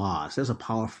stay-at-home laws. That's a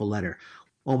powerful letter.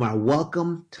 Omar,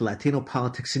 welcome to Latino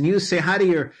Politics and News. Say hi to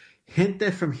your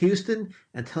gente from Houston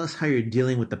and tell us how you're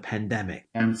dealing with the pandemic.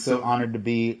 I'm so honored to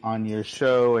be on your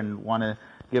show and want to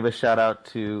give a shout out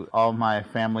to all my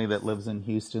family that lives in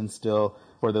Houston still.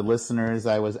 For the listeners,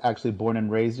 I was actually born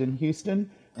and raised in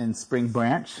Houston in Spring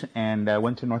Branch and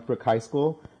went to Northbrook High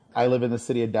School. I live in the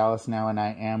city of Dallas now, and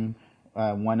I am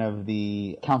one of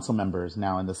the council members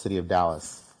now in the city of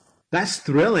Dallas. That's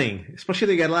thrilling, especially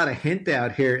they got a lot of gente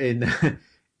out here in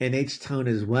H-Town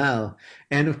as well.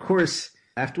 And of course,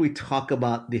 after we talk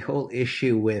about the whole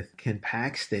issue with Ken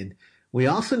Paxton, we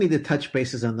also need to touch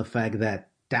bases on the fact that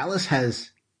Dallas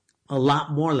has a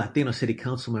lot more Latino city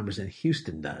council members than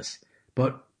Houston does.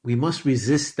 But we must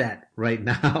resist that right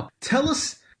now. Tell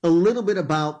us a little bit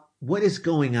about what is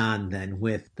going on then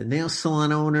with the nail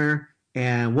salon owner,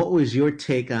 and what was your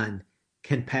take on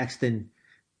Ken Paxton,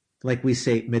 like we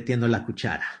say, metiendo la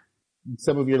cuchara?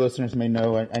 Some of your listeners may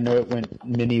know, I know it went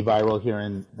mini viral here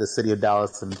in the city of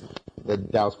Dallas and the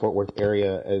Dallas-Fort Worth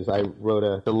area as I wrote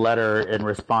a letter in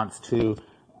response to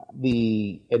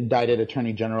the indicted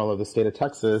Attorney General of the state of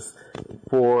Texas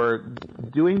for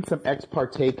doing some ex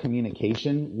parte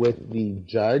communication with the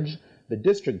judge, the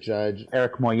district judge,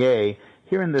 Eric Moyer,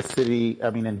 here in this city,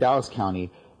 in Dallas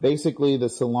County, basically the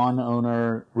salon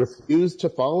owner refused to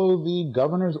follow the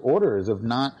governor's orders of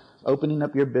not opening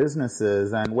up your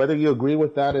businesses. And whether you agree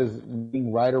with that as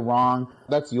being right or wrong,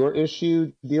 that's your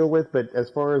issue to deal with. But as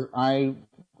far as I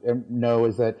know,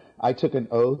 is that I took an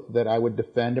oath that I would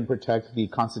defend and protect the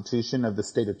Constitution of the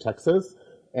state of Texas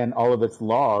and all of its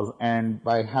laws. And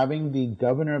by having the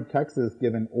governor of Texas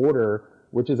give an order,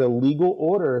 which is a legal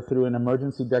order through an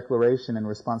emergency declaration in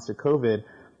response to COVID,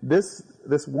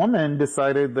 this woman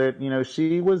decided that,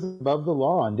 she was above the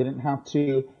law and didn't have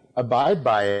to abide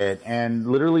by it, and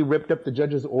literally ripped up the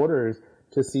judge's orders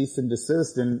to cease and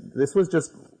desist. And this was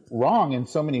just wrong in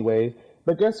so many ways.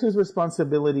 But guess whose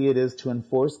responsibility it is to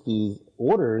enforce these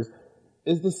orders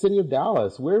is the city of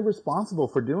Dallas. We're responsible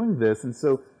for doing this. And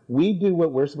so we do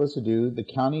what we're supposed to do. The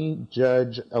county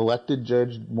judge, elected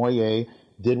Judge Moyer,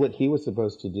 did what he was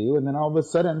supposed to do. And then all of a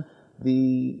sudden,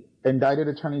 the indicted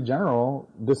attorney general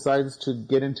decides to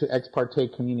get into ex parte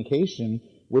communication,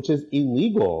 which is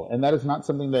illegal. And that is not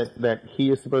something that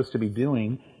he is supposed to be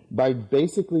doing, by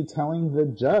basically telling the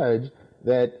judge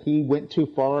that he went too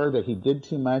far, that he did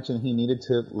too much, and he needed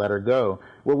to let her go.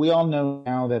 Well, we all know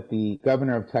now that the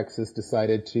governor of Texas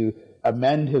decided to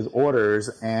amend his orders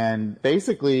and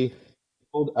basically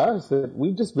told us that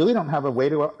we just really don't have a way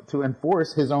to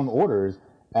enforce his own orders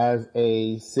as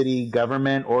a city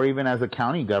government or even as a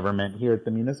county government here at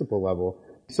the municipal level.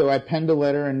 So I penned a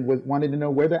letter and wanted to know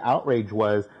where the outrage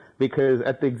was, because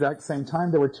at the exact same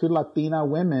time, there were 2 Latina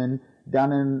women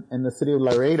down in the city of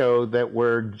Laredo that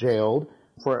were jailed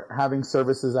for having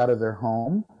services out of their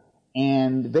home,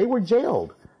 and they were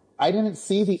jailed. I didn't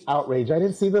see the outrage. I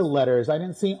didn't see the letters. I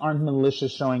didn't see armed militia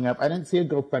showing up. I didn't see a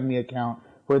GoFundMe account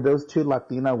for those 2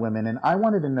 Latina women. And I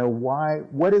wanted to know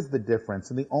what is the difference?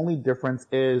 And the only difference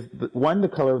is, one, the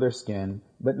color of their skin,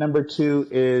 but number 2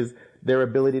 is their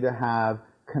ability to have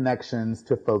connections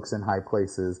to folks in high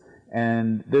places.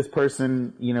 And this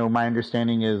person, my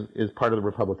understanding is part of the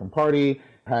Republican Party,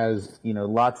 has,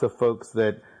 lots of folks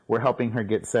that were helping her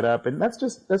get set up. And that's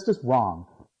just wrong.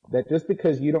 That just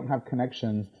because you don't have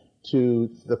connections to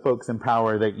the folks in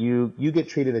power, that you get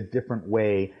treated a different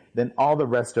way than all the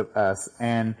rest of us.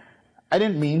 And I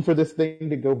didn't mean for this thing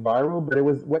to go viral, but it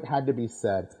was what had to be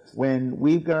said. When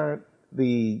we've got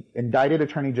the indicted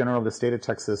attorney general of the state of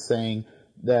Texas saying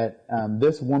that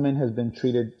this woman has been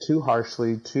treated too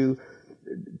harshly, too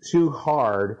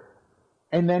hard,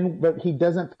 but he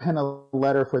doesn't pen a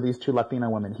letter for these 2 Latina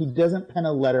women. He doesn't pen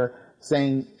a letter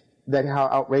saying that how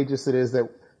outrageous it is that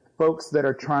folks that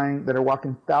are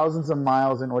walking thousands of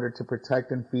miles in order to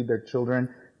protect and feed their children,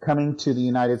 coming to the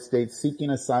United States seeking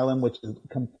asylum, which is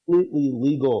completely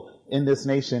legal in this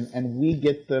nation, and we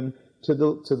get them to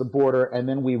the border, and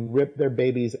then we rip their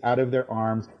babies out of their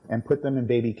arms and put them in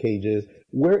baby cages.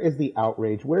 Where is the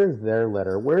outrage? Where is their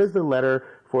letter? Where is the letter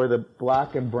for the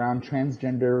black and brown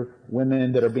transgender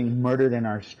women that are being murdered in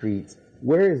our streets?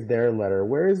 Where is their letter?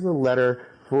 Where is the letter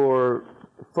for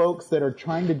folks that are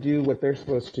trying to do what they're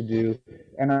supposed to do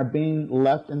and are being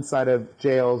left inside of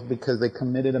jails because they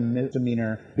committed a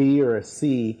misdemeanor B or a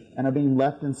C and are being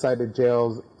left inside of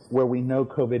jails where we know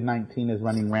COVID-19 is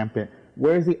running rampant?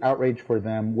 Where is the outrage for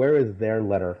them? Where is their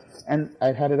letter? And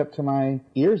I had it up to my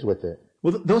ears with it.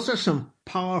 Well, those are some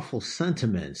powerful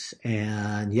sentiments.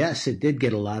 And yes, it did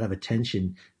get a lot of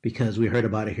attention because we heard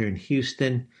about it here in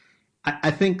Houston.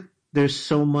 I think there's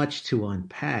so much to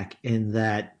unpack in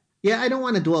that. Yeah, I don't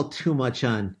want to dwell too much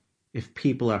on if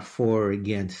people are for or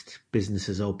against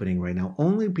businesses opening right now,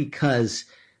 only because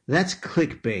that's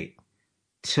clickbait.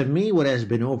 To me, what has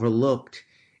been overlooked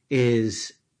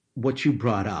is what you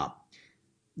brought up.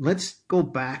 Let's go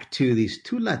back to these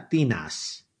 2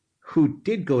 Latinas who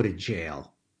did go to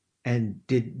jail and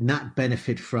did not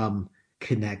benefit from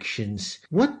connections.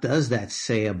 What does that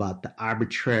say about the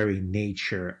arbitrary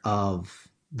nature of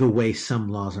the way some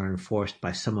laws are enforced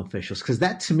by some officials? Because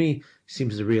that, to me,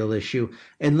 seems the real issue.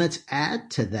 And let's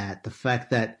add to that the fact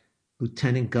that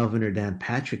Lieutenant Governor Dan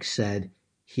Patrick said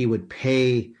he would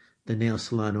pay the nail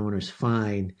salon owners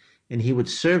fine and he would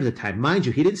serve the time. Mind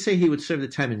you, he didn't say he would serve the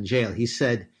time in jail. He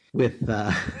said with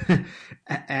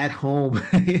at home,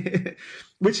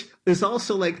 which is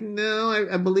also like, no,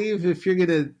 I believe if you're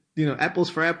going to, apples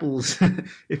for apples,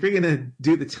 if you're going to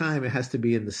do the time, it has to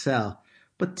be in the cell.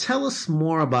 But tell us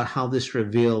more about how this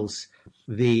reveals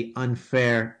the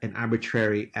unfair and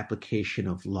arbitrary application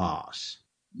of laws.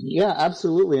 Yeah,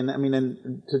 absolutely. And I mean,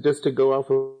 and to go off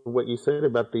of what you said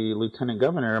about the lieutenant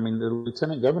governor, I mean, the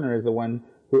lieutenant governor is the one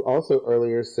who also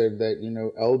earlier said that,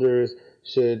 elders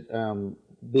should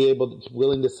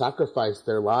willing to sacrifice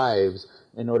their lives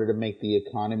in order to make the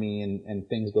economy and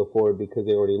things go forward because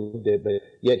they already lived it. But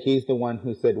yet he's the one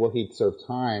who said, well, he'd serve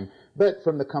time, but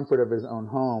from the comfort of his own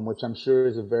home, which I'm sure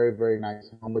is a very, very nice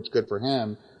home, which good for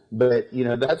him. But,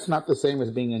 that's not the same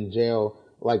as being in jail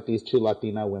like these two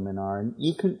Latina women are. And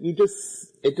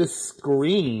it just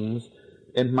screams,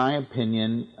 in my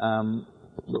opinion,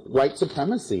 white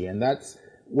supremacy. And that's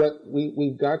what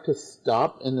we've got to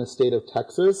stop in the state of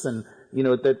Texas. And,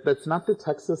 that's not the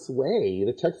Texas way.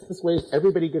 The Texas way is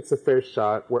everybody gets a fair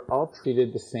shot. We're all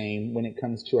treated the same when it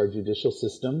comes to our judicial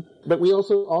system. But we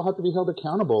also all have to be held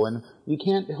accountable. And you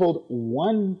can't hold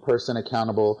one person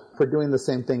accountable for doing the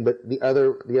same thing, but the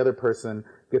other person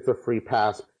gets a free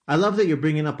pass. I love that you're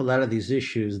bringing up a lot of these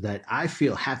issues that I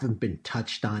feel haven't been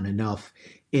touched on enough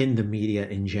in the media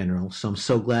in general. So I'm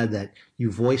so glad that you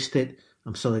voiced it.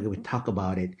 I'm so glad we talk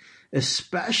about it,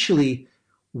 especially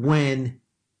when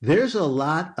there's a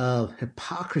lot of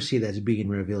hypocrisy that's being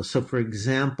revealed. So, for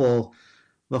example,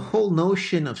 the whole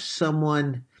notion of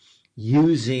someone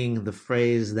using the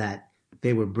phrase that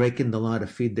they were breaking the law to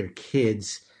feed their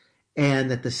kids,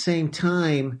 and at the same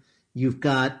time, you've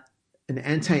got an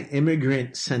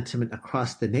anti-immigrant sentiment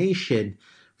across the nation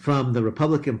from the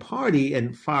Republican Party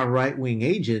and far right-wing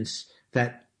agents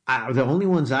that are the only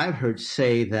ones I've heard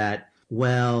say that,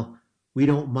 well, we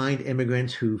don't mind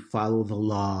immigrants who follow the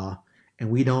law, and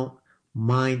we don't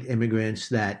mind immigrants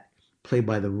that play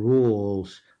by the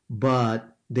rules,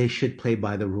 but they should play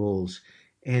by the rules.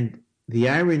 And the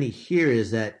irony here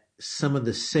is that some of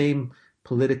the same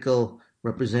political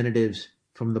representatives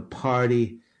from the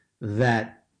party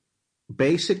that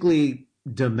basically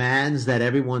demands that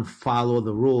everyone follow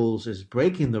the rules is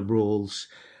breaking the rules,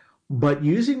 but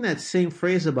using that same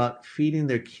phrase about feeding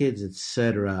their kids,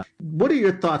 etc. What are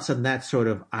your thoughts on that sort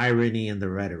of irony in the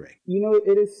rhetoric?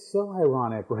 It is so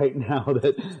ironic right now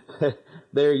that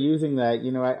they're using that.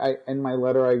 I in my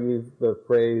letter, I used the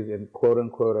phrase, and quote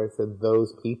unquote, I said,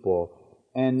 those people.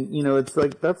 And, it's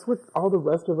like, that's what all the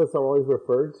rest of us are always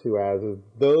referred to as, is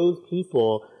those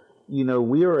people.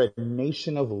 We are a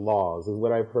nation of laws, is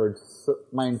what I've heard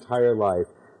my entire life.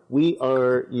 We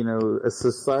are, a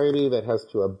society that has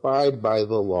to abide by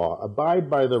the law, abide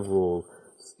by the rules,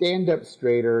 stand up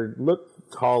straighter,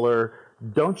 look taller.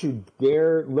 Don't you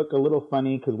dare look a little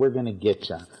funny because we're going to get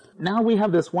you. Now we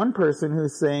have this one person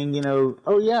who's saying,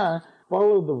 oh yeah,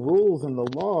 follow the rules and the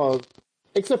laws,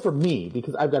 except for me,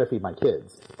 because I've got to feed my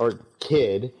kids or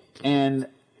kid. And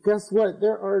guess what?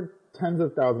 There are tens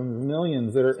of thousands,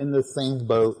 millions that are in the same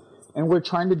boat, and we're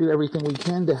trying to do everything we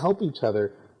can to help each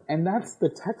other. And that's the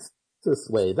Texas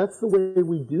way. That's the way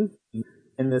we do things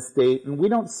in this state. And we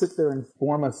don't sit there and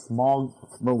form a small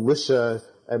militia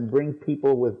and bring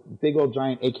people with big old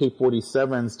giant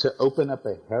AK-47s to open up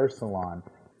a hair salon.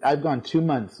 I've gone 2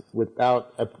 months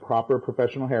without a proper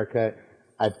professional haircut.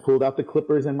 I've pulled out the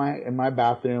clippers in my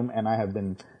bathroom, and I have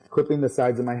been clipping the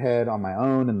sides of my head on my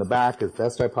own and the back as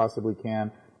best I possibly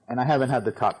can. And I haven't had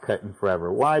the top cut in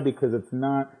forever. Why? Because it's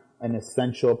not an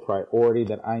essential priority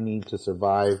that I need to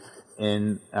survive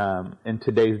in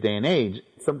today's day and age.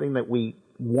 Something that we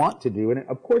want to do, and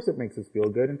of course it makes us feel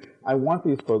good. And I want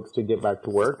these folks to get back to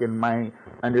work. And my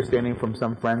understanding from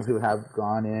some friends who have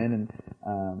gone in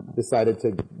and decided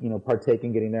to, partake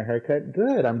in getting their haircut,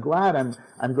 good. I'm glad.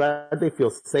 I'm glad they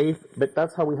feel safe. But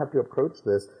that's how we have to approach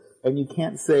this. And you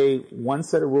can't say one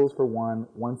set of rules for one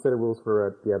set of rules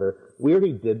for the other. We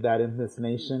already did that in this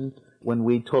nation when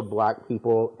we told black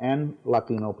people and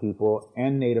Latino people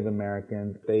and Native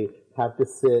Americans they have to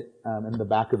sit in the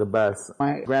back of the bus.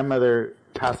 My grandmother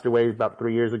passed away about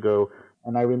 3 years ago,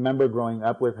 and I remember growing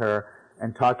up with her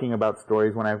and talking about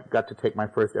stories when I got to take my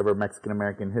first ever Mexican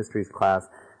American histories class,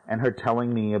 and her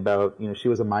telling me about, she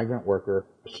was a migrant worker.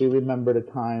 She remembered a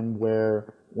time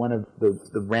where one of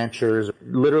the ranchers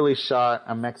literally shot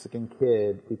a Mexican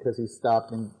kid because he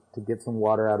stopped to get some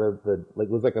water out of it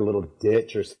was like a little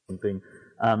ditch or something,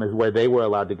 is where they were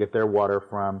allowed to get their water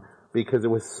from because it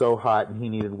was so hot and he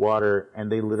needed water, and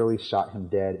they literally shot him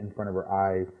dead in front of her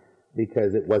eyes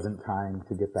because it wasn't time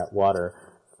to get that water.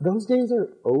 Those days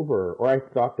are over, or I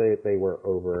thought they were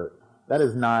over. That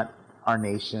is not our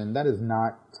nation. That is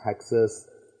not Texas.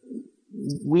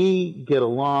 We get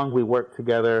along, we work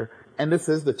together, and this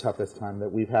is the toughest time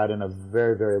that we've had in a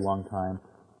very, very long time.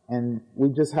 And we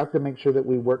just have to make sure that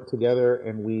we work together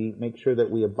and we make sure that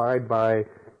we abide by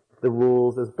the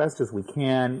rules as best as we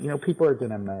can. People are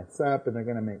going to mess up and they're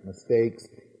going to make mistakes.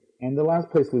 And the last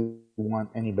place we want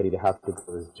anybody to have to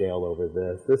go is jail over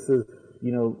this. This is,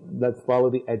 let's follow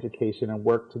the education and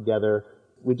work together.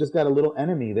 We just got a little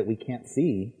enemy that we can't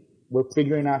see. We're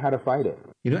figuring out how to fight it.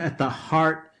 At the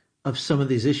heart of some of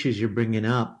these issues you're bringing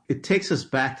up, it takes us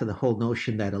back to the whole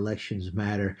notion that elections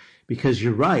matter, because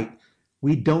you're right.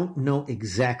 We don't know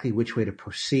exactly which way to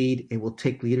proceed. It will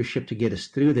take leadership to get us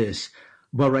through this.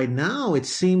 But right now, it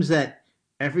seems that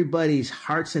everybody's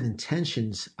hearts and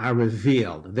intentions are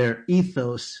revealed. Their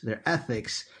ethos, their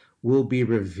ethics will be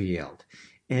revealed.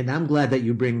 And I'm glad that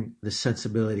you bring the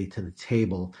sensibility to the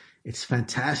table. It's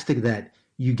fantastic that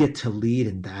you get to lead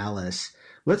in Dallas.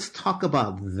 Let's talk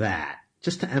about that,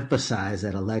 just to emphasize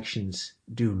that elections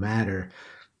do matter.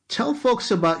 Tell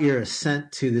folks about your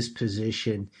ascent to this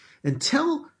position, and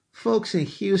tell folks in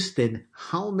Houston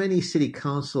how many city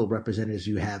council representatives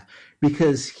you have,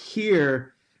 because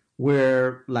here,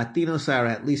 where Latinos are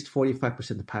at least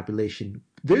 45% of the population,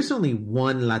 there's only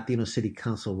one Latino city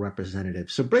council representative.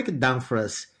 So break it down for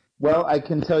us. Well, I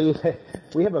can tell you that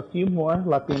we have a few more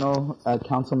Latino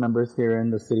council members here in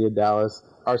the city of Dallas.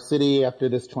 Our city, after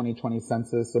this 2020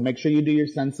 census, so make sure you do your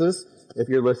census if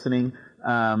you're listening,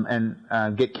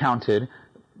 and get counted.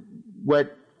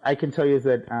 What I can tell you is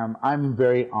that I'm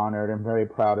very honored and very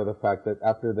proud of the fact that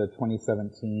after the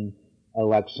 2017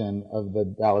 election of the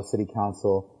Dallas City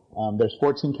Council, there's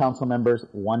 14 council members,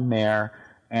 one mayor,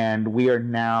 and we are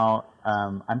now,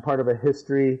 I'm part of a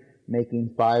history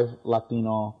making 5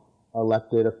 Latino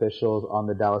elected officials on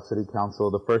the Dallas City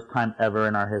Council, the first time ever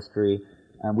in our history.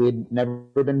 We had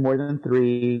never been more than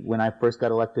 3. When I first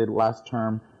got elected last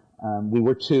term, we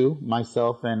were 2,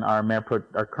 myself and our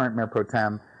current mayor pro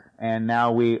tem, and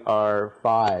now we are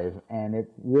 5. And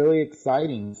it's really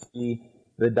exciting to see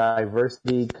the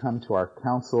diversity come to our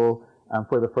council.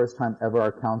 For the first time ever,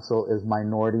 our council is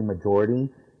minority majority.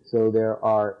 So there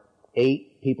are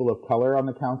 8 people of color on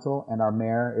the council, and our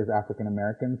mayor is African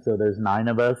American. So there's 9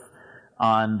 of us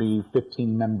on the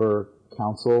 15-member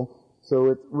council. So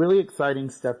it's really exciting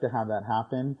stuff to have that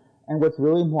happen. And what's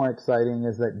really more exciting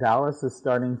is that Dallas is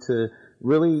starting to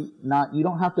really you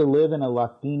don't have to live in a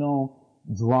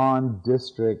Latino-drawn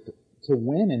district to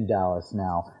win in Dallas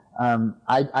now.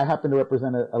 I happen to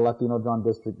represent a Latino-drawn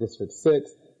district, District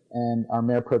 6, and our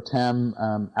Mayor Pro Tem,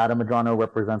 Adam Medrano,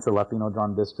 represents a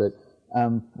Latino-drawn district.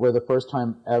 Where the first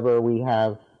time ever we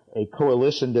have a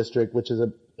coalition district, which is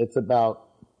it's about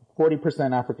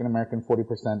 40% African American,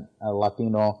 40%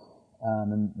 Latino,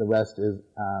 and the rest is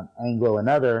Anglo and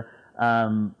other.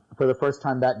 For the first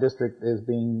time, that district is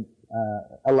being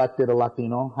elected a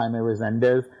Latino, Jaime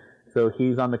Resendez. So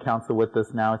he's on the council with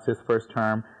us now. It's his first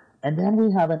term. And then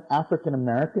we have an African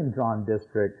American drawn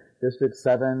district, District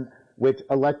 7, which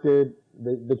elected,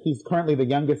 he's currently the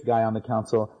youngest guy on the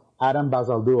council, Adam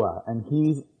Bazaldua, and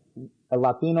he's a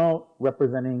Latino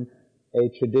representing a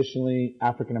traditionally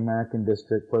African American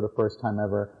district for the first time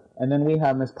ever. And then we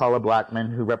have Miss Paula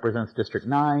Blackman, who represents District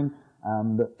 9.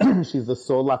 She's the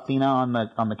sole Latina on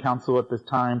the council at this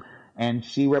time, and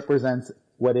she represents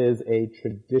what is a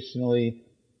traditionally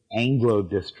Anglo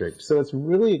district. So it's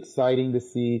really exciting to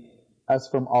see us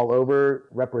from all over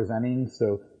representing.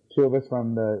 So 2 of us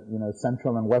from the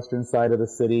central and western side of the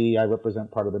city. I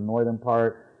represent part of the northern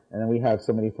part. And then we have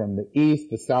somebody from the east,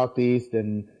 the southeast,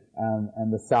 and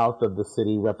the south of the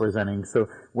city representing. So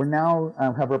we now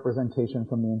have representation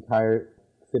from the entire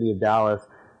city of Dallas,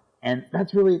 and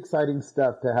that's really exciting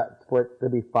stuff for it to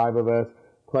be 5 of us,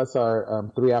 plus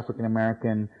our 3 African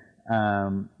American,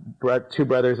 2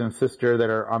 brothers and sister that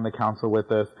are on the council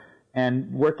with us,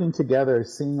 and working together,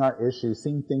 seeing our issues,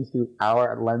 seeing things through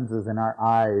our lenses and our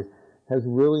eyes, has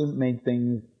really made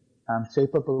things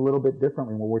shape up a little bit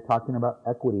differently when we're talking about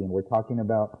equity and we're talking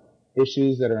about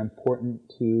issues that are important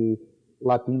to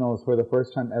Latinos. For the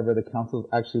first time ever, the council is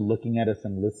actually looking at us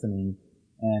and listening,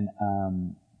 and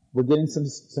we're getting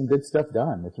some good stuff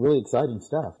done. It's really exciting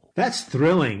stuff. That's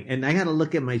thrilling. And I got to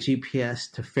look at my GPS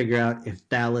to figure out if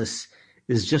Dallas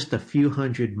is just a few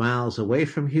hundred miles away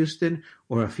from Houston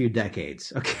or a few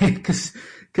decades. Okay.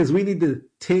 Cause we need to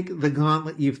take the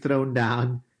gauntlet you've thrown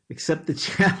down, accept the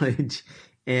challenge,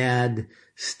 and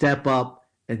step up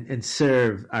and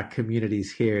serve our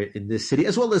communities here in this city,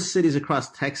 as well as cities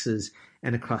across Texas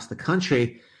and across the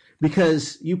country,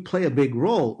 because you play a big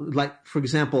role. Like, for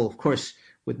example, of course,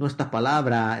 with Nuestra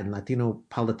Palabra and Latino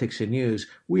Politics and News,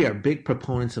 we are big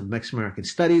proponents of Mexican-American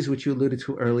studies, which you alluded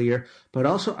to earlier, but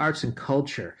also arts and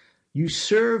culture. You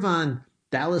serve on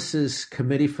Dallas's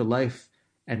Committee for Life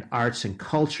and Arts and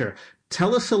Culture.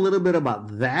 Tell us a little bit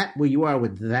about that, where you are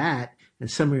with that, and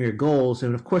some of your goals.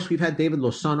 And of course, we've had David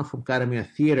Lozano from Academia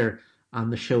Theater on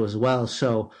the show as well.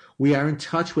 So we are in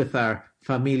touch with our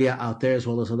familia out there as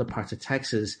well as other parts of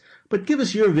Texas. But give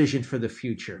us your vision for the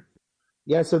future.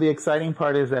 Yeah, so the exciting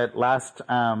part is that last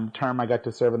term I got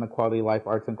to serve in the Quality Life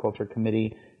Arts and Culture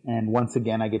Committee, And once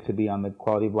again, I get to be on the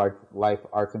Quality of Life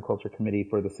Arts and Culture Committee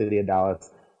for the City of Dallas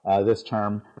this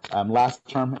term. Last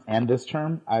term and this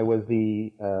term, I was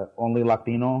the only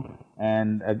Latino,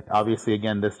 and obviously,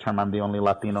 again, this term I'm the only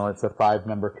Latino. It's a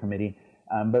 5-member committee.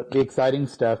 But the exciting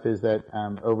stuff is that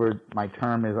over my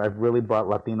term is I've really brought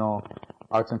Latino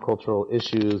arts and cultural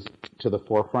issues to the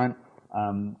forefront.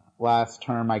 Last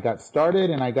term I got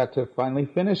started, and I got to finally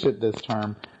finish it this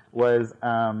term, was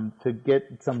to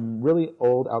get some really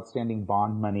old outstanding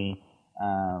bond money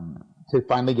to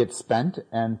finally get spent,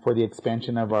 and for the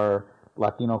expansion of our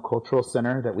Latino Cultural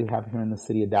Center that we have here in the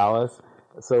city of Dallas.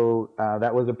 So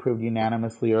that was approved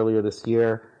unanimously earlier this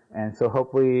year, and so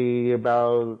hopefully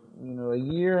about a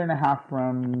year and a half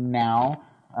from now,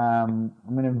 I'm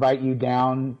going to invite you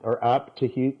down or up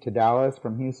to Dallas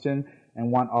from Houston, and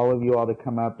want all of you all to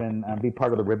come up and be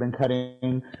part of the ribbon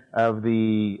cutting of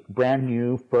the brand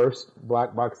new first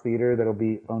Black Box Theater that'll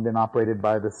be owned and operated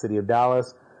by the city of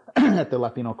Dallas at the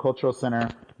Latino Cultural Center.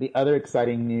 The other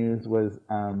exciting news was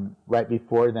right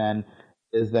before then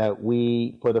is that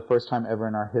we, for the first time ever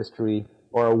in our history,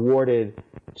 are awarded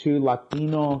 2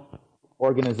 Latino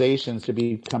organizations to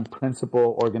become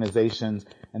principal organizations,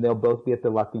 and they'll both be at the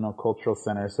Latino Cultural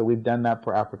Center. So we've done that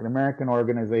for African American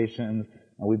organizations,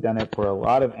 and we've done it for a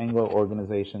lot of Anglo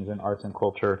organizations in arts and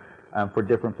culture for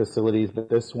different facilities. But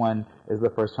this one is the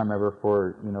first time ever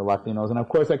for Latinos. And of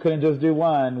course, I couldn't just do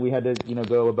one. We had to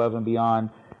go above and beyond,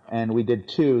 and we did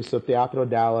 2. So Teatro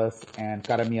Dallas and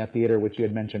Cara Mia Theater, which you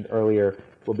had mentioned earlier,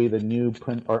 will be the new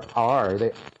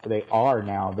they are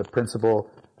now the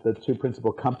 2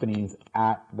 principal companies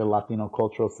at the Latino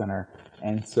Cultural Center.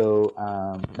 And so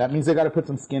that means they got to put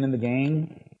some skin in the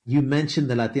game. You mentioned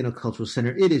the Latino Cultural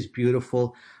Center. It is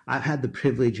beautiful. I've had the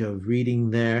privilege of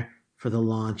reading there for the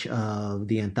launch of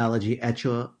the anthology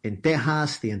Hecho en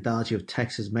Texas, the anthology of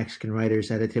Texas Mexican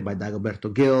writers edited by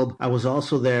Dagoberto Gilb. I was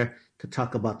also there to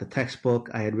talk about the textbook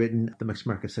I had written, the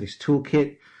Mexican American Studies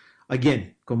Toolkit.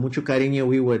 Again, con mucho cariño,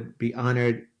 we would be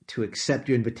honored to accept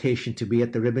your invitation to be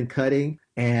at the ribbon cutting,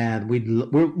 and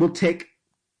we'll take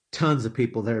tons of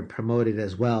people there and promote it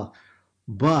as well.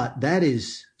 But that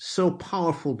is so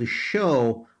powerful to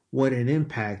show what an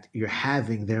impact you're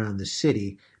having there on the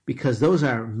city, because those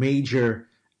are major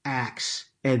acts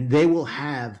and they will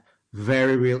have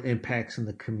very real impacts in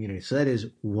the community. So that is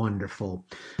wonderful.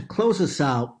 Close us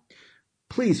out.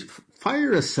 Please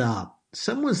fire us up.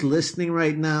 Someone's listening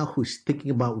right now who's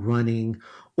thinking about running,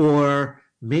 or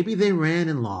maybe they ran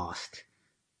and lost.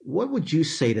 What would you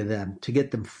say to them to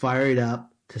get them fired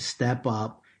up, to step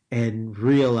up and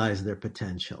realize their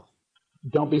potential?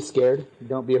 Don't be scared.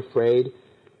 Don't be afraid.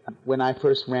 When I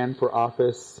first ran for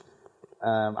office,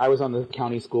 I was on the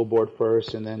county school board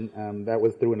first, and then that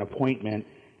was through an appointment,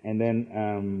 and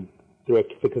then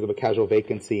because of a casual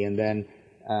vacancy, and then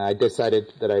I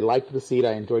decided that I liked the seat,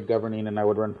 I enjoyed governing, and I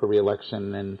would run for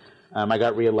re-election, and I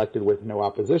got reelected with no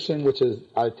opposition, which is,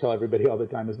 I tell everybody all the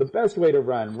time, is the best way to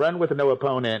run with no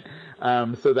opponent.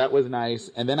 So that was nice.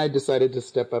 And then I decided to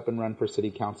step up and run for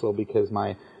city council because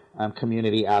my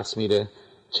community asked me to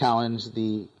challenge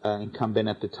the incumbent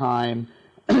at the time.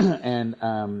 And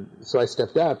so I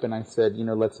stepped up and I said,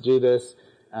 let's do this.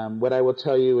 What I will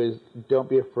tell you is don't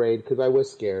be afraid, because I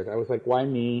was scared. I was like, why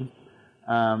me?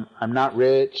 I'm not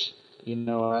rich.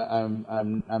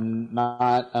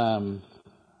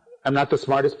 I'm not the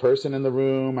smartest person in the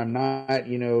room. I'm not, I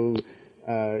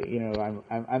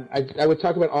would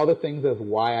talk about all the things of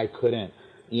why I couldn't.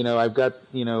 I've got,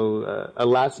 a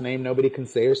last name nobody can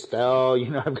say or spell.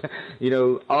 I've got,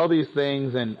 all these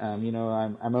things, and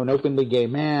I'm an openly gay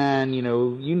man.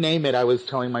 You name it. I was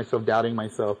telling myself, doubting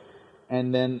myself,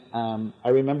 and then I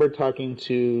remember talking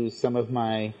to some of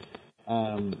my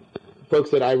folks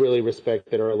that I really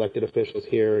respect that are elected officials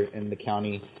here in the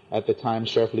county at the time,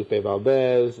 Sheriff Lupe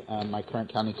Valdez, my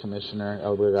current county commissioner,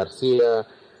 Elber Garcia,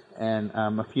 and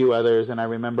a few others. And I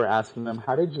remember asking them,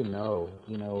 how did you know?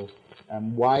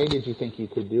 Why did you think you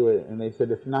could do it? And they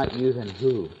said, if not you, then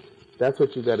who? That's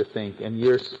what you got to think. And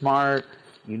you're smart.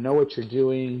 You know what you're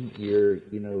doing.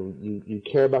 You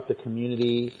care about the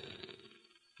community.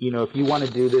 If you want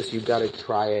to do this, you've got to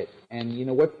try it. And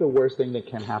what's the worst thing that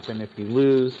can happen if you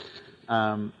lose?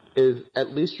 Is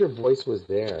at least your voice was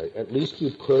there. At least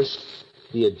you pushed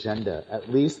the agenda. At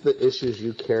least the issues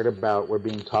you cared about were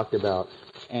being talked about.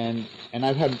 And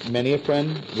I've had many a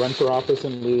friend run for office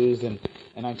and lose, and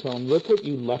I tell them, look what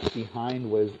you left behind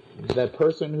was that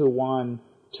person who won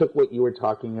took what you were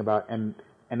talking about and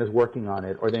is working on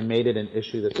it, or they made it an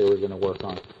issue that they were going to work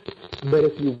on. But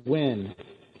if you win,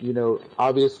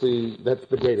 obviously that's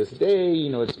the greatest day,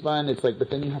 it's fun. It's like, but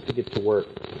then you have to get to work.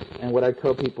 And what I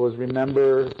tell people is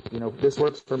remember, this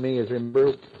works for me, is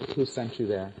remember who sent you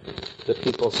there. The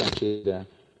people sent you there.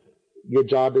 Your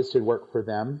job is to work for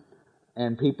them.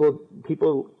 And people,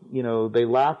 they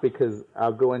laugh because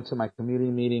I'll go into my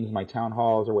community meetings, my town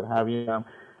halls or what have you,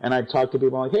 and I talk to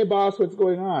people like, hey boss, what's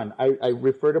going on? I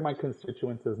refer to my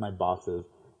constituents as my bosses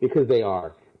because they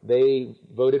are. They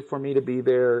voted for me to be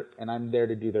there, and I'm there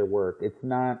to do their work.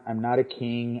 I'm not a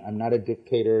king. I'm not a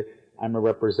dictator. I'm a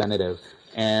representative,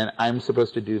 and I'm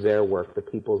supposed to do their work, the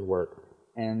people's work.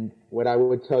 And what I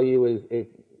would tell you is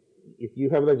if you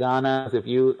have the ganas, if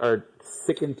you are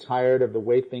sick and tired of the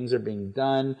way things are being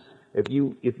done, if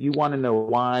you want to know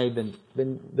why, then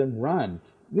run.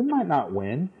 You might not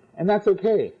win, and that's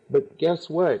okay. But guess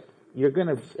what? You're going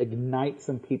to ignite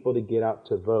some people to get out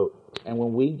to vote. And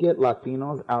when we get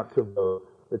Latinos out to vote,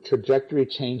 the trajectory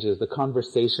changes, the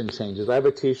conversation changes. I have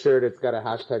a t-shirt, it's got a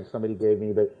hashtag somebody gave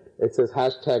me, but it says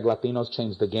hashtag Latinos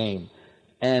change the game.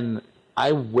 And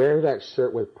I wear that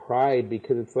shirt with pride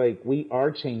because it's like we are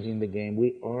changing the game.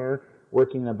 We are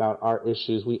working about our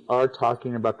issues. We are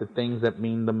talking about the things that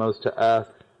mean the most to us,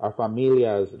 our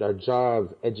familias, our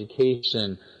jobs,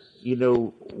 education,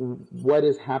 what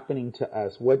is happening to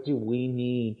us? What do we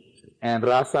need? And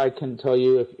Raza, I can tell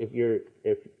you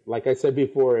if like I said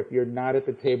before, if you're not at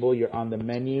the table, you're on the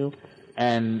menu.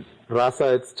 And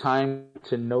Raza, it's time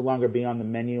to no longer be on the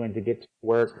menu and to get to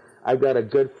work. I've got a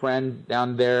good friend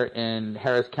down there in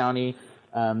Harris County,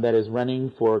 that is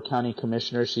running for county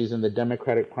commissioner. She's in the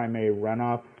Democratic primary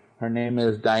runoff. Her name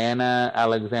is Diana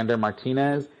Alexander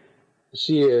Martinez.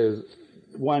 She is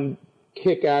one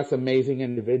kick-ass, amazing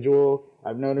individual.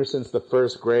 I've known her since the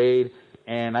first grade,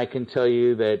 and I can tell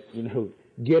you that,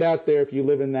 get out there if you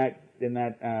live in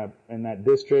that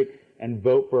district and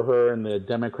vote for her in the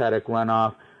Democratic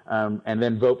runoff, and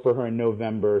then vote for her in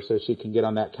November so she can get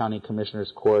on that county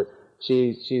commissioner's court.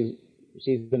 She's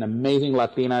an amazing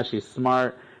Latina. She's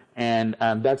smart, and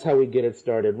that's how we get it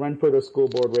started. Run for those school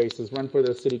board races, run for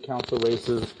those city council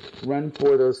races, run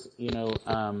for those,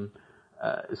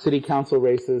 city council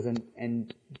races,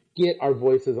 and get our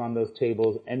voices on those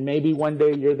tables. And maybe one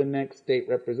day you're the next state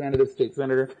representative, state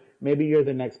senator. Maybe you're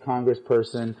the next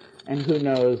congressperson. And who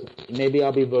knows, maybe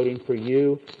I'll be voting for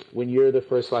you when you're the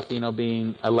first Latino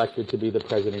being elected to be the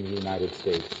president of the United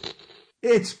States.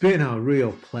 It's been a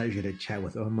real pleasure to chat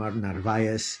with Omar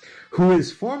Narvaez, who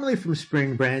is formerly from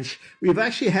Spring Branch. We've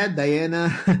actually had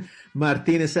Diana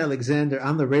Martinez Alexander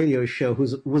on the radio show, who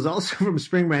was also from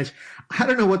Spring Branch. I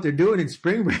don't know what they're doing in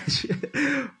Spring Branch,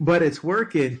 but it's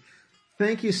working.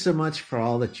 Thank you so much for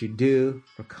all that you do,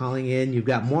 for calling in. You've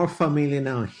got more familia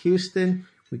now in Houston.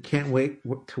 We can't wait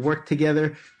to work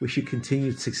together. Wish you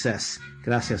continued success.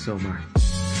 Gracias, Omar.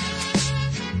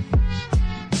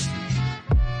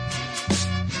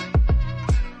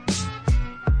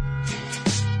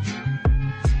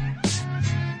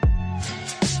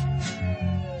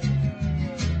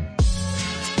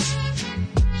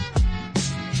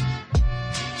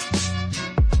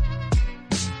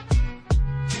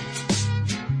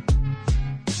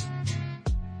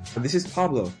 This is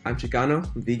Pablo. I'm Chicano,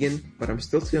 I'm vegan, but I'm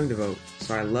still too young to vote,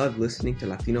 so I love listening to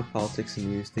Latino politics and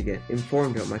news to get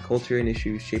informed about my culture and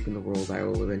issues shaping the world I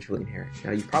will eventually inherit.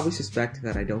 Now, you probably suspect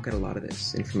that I don't get a lot of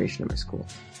this information at my school.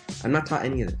 I'm not taught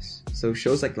any of this, so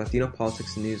shows like Latino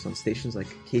politics and news on stations like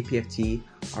KPFT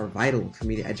are vital for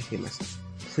me to educate myself.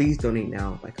 Please donate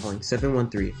now by calling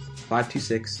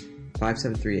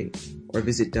 713-526-5738 or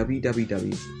visit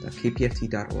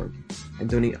www.kpft.org and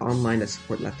donate online to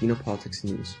support Latino politics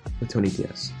and news with Tony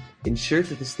Diaz. Ensure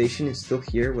that the station is still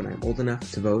here when I'm old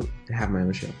enough to vote to have my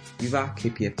own show. Viva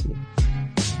KPFT.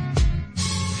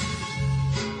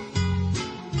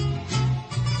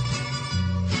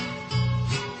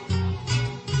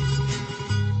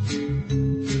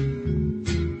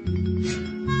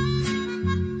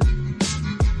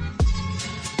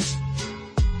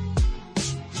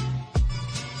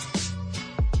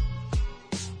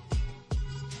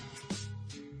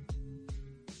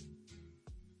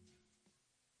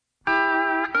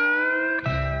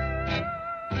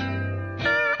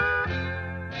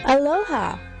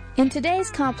 Aloha! In today's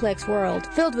complex world,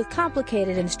 filled with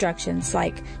complicated instructions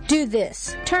like do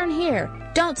this, turn here,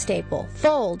 don't staple,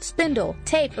 fold, spindle,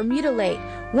 tape, or mutilate,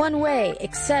 one way,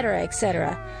 etc.,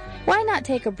 etc., why not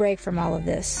take a break from all of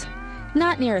this?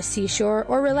 Not near a seashore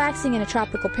or relaxing in a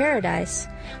tropical paradise.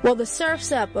 Well, the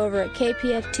surf's up over at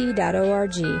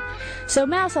kpft.org. So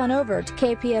mouse on over to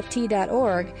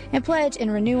kpft.org and pledge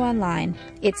and renew online.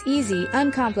 It's easy,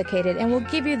 uncomplicated, and will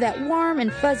give you that warm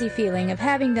and fuzzy feeling of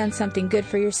having done something good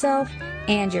for yourself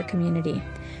and your community.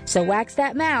 So wax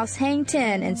that mouse, hang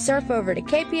 10, and surf over to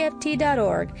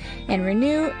kpft.org and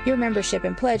renew your membership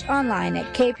and pledge online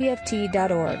at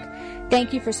kpft.org.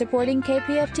 Thank you for supporting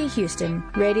KPFT Houston,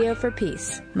 Radio for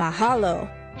Peace. Mahalo.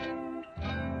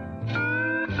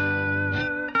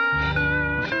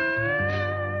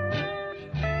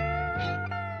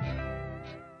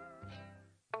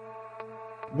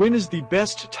 When is the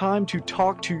best time to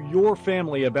talk to your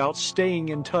family about staying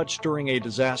in touch during a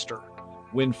disaster?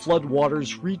 When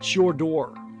floodwaters reach your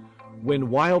door, when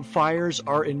wildfires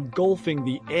are engulfing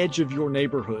the edge of your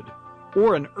neighborhood,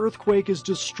 or an earthquake is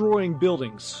destroying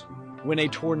buildings, when a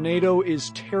tornado is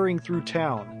tearing through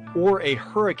town, or a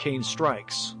hurricane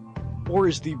strikes? Or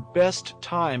is the best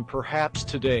time perhaps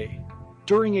today?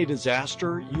 During a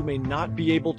disaster, you may not be able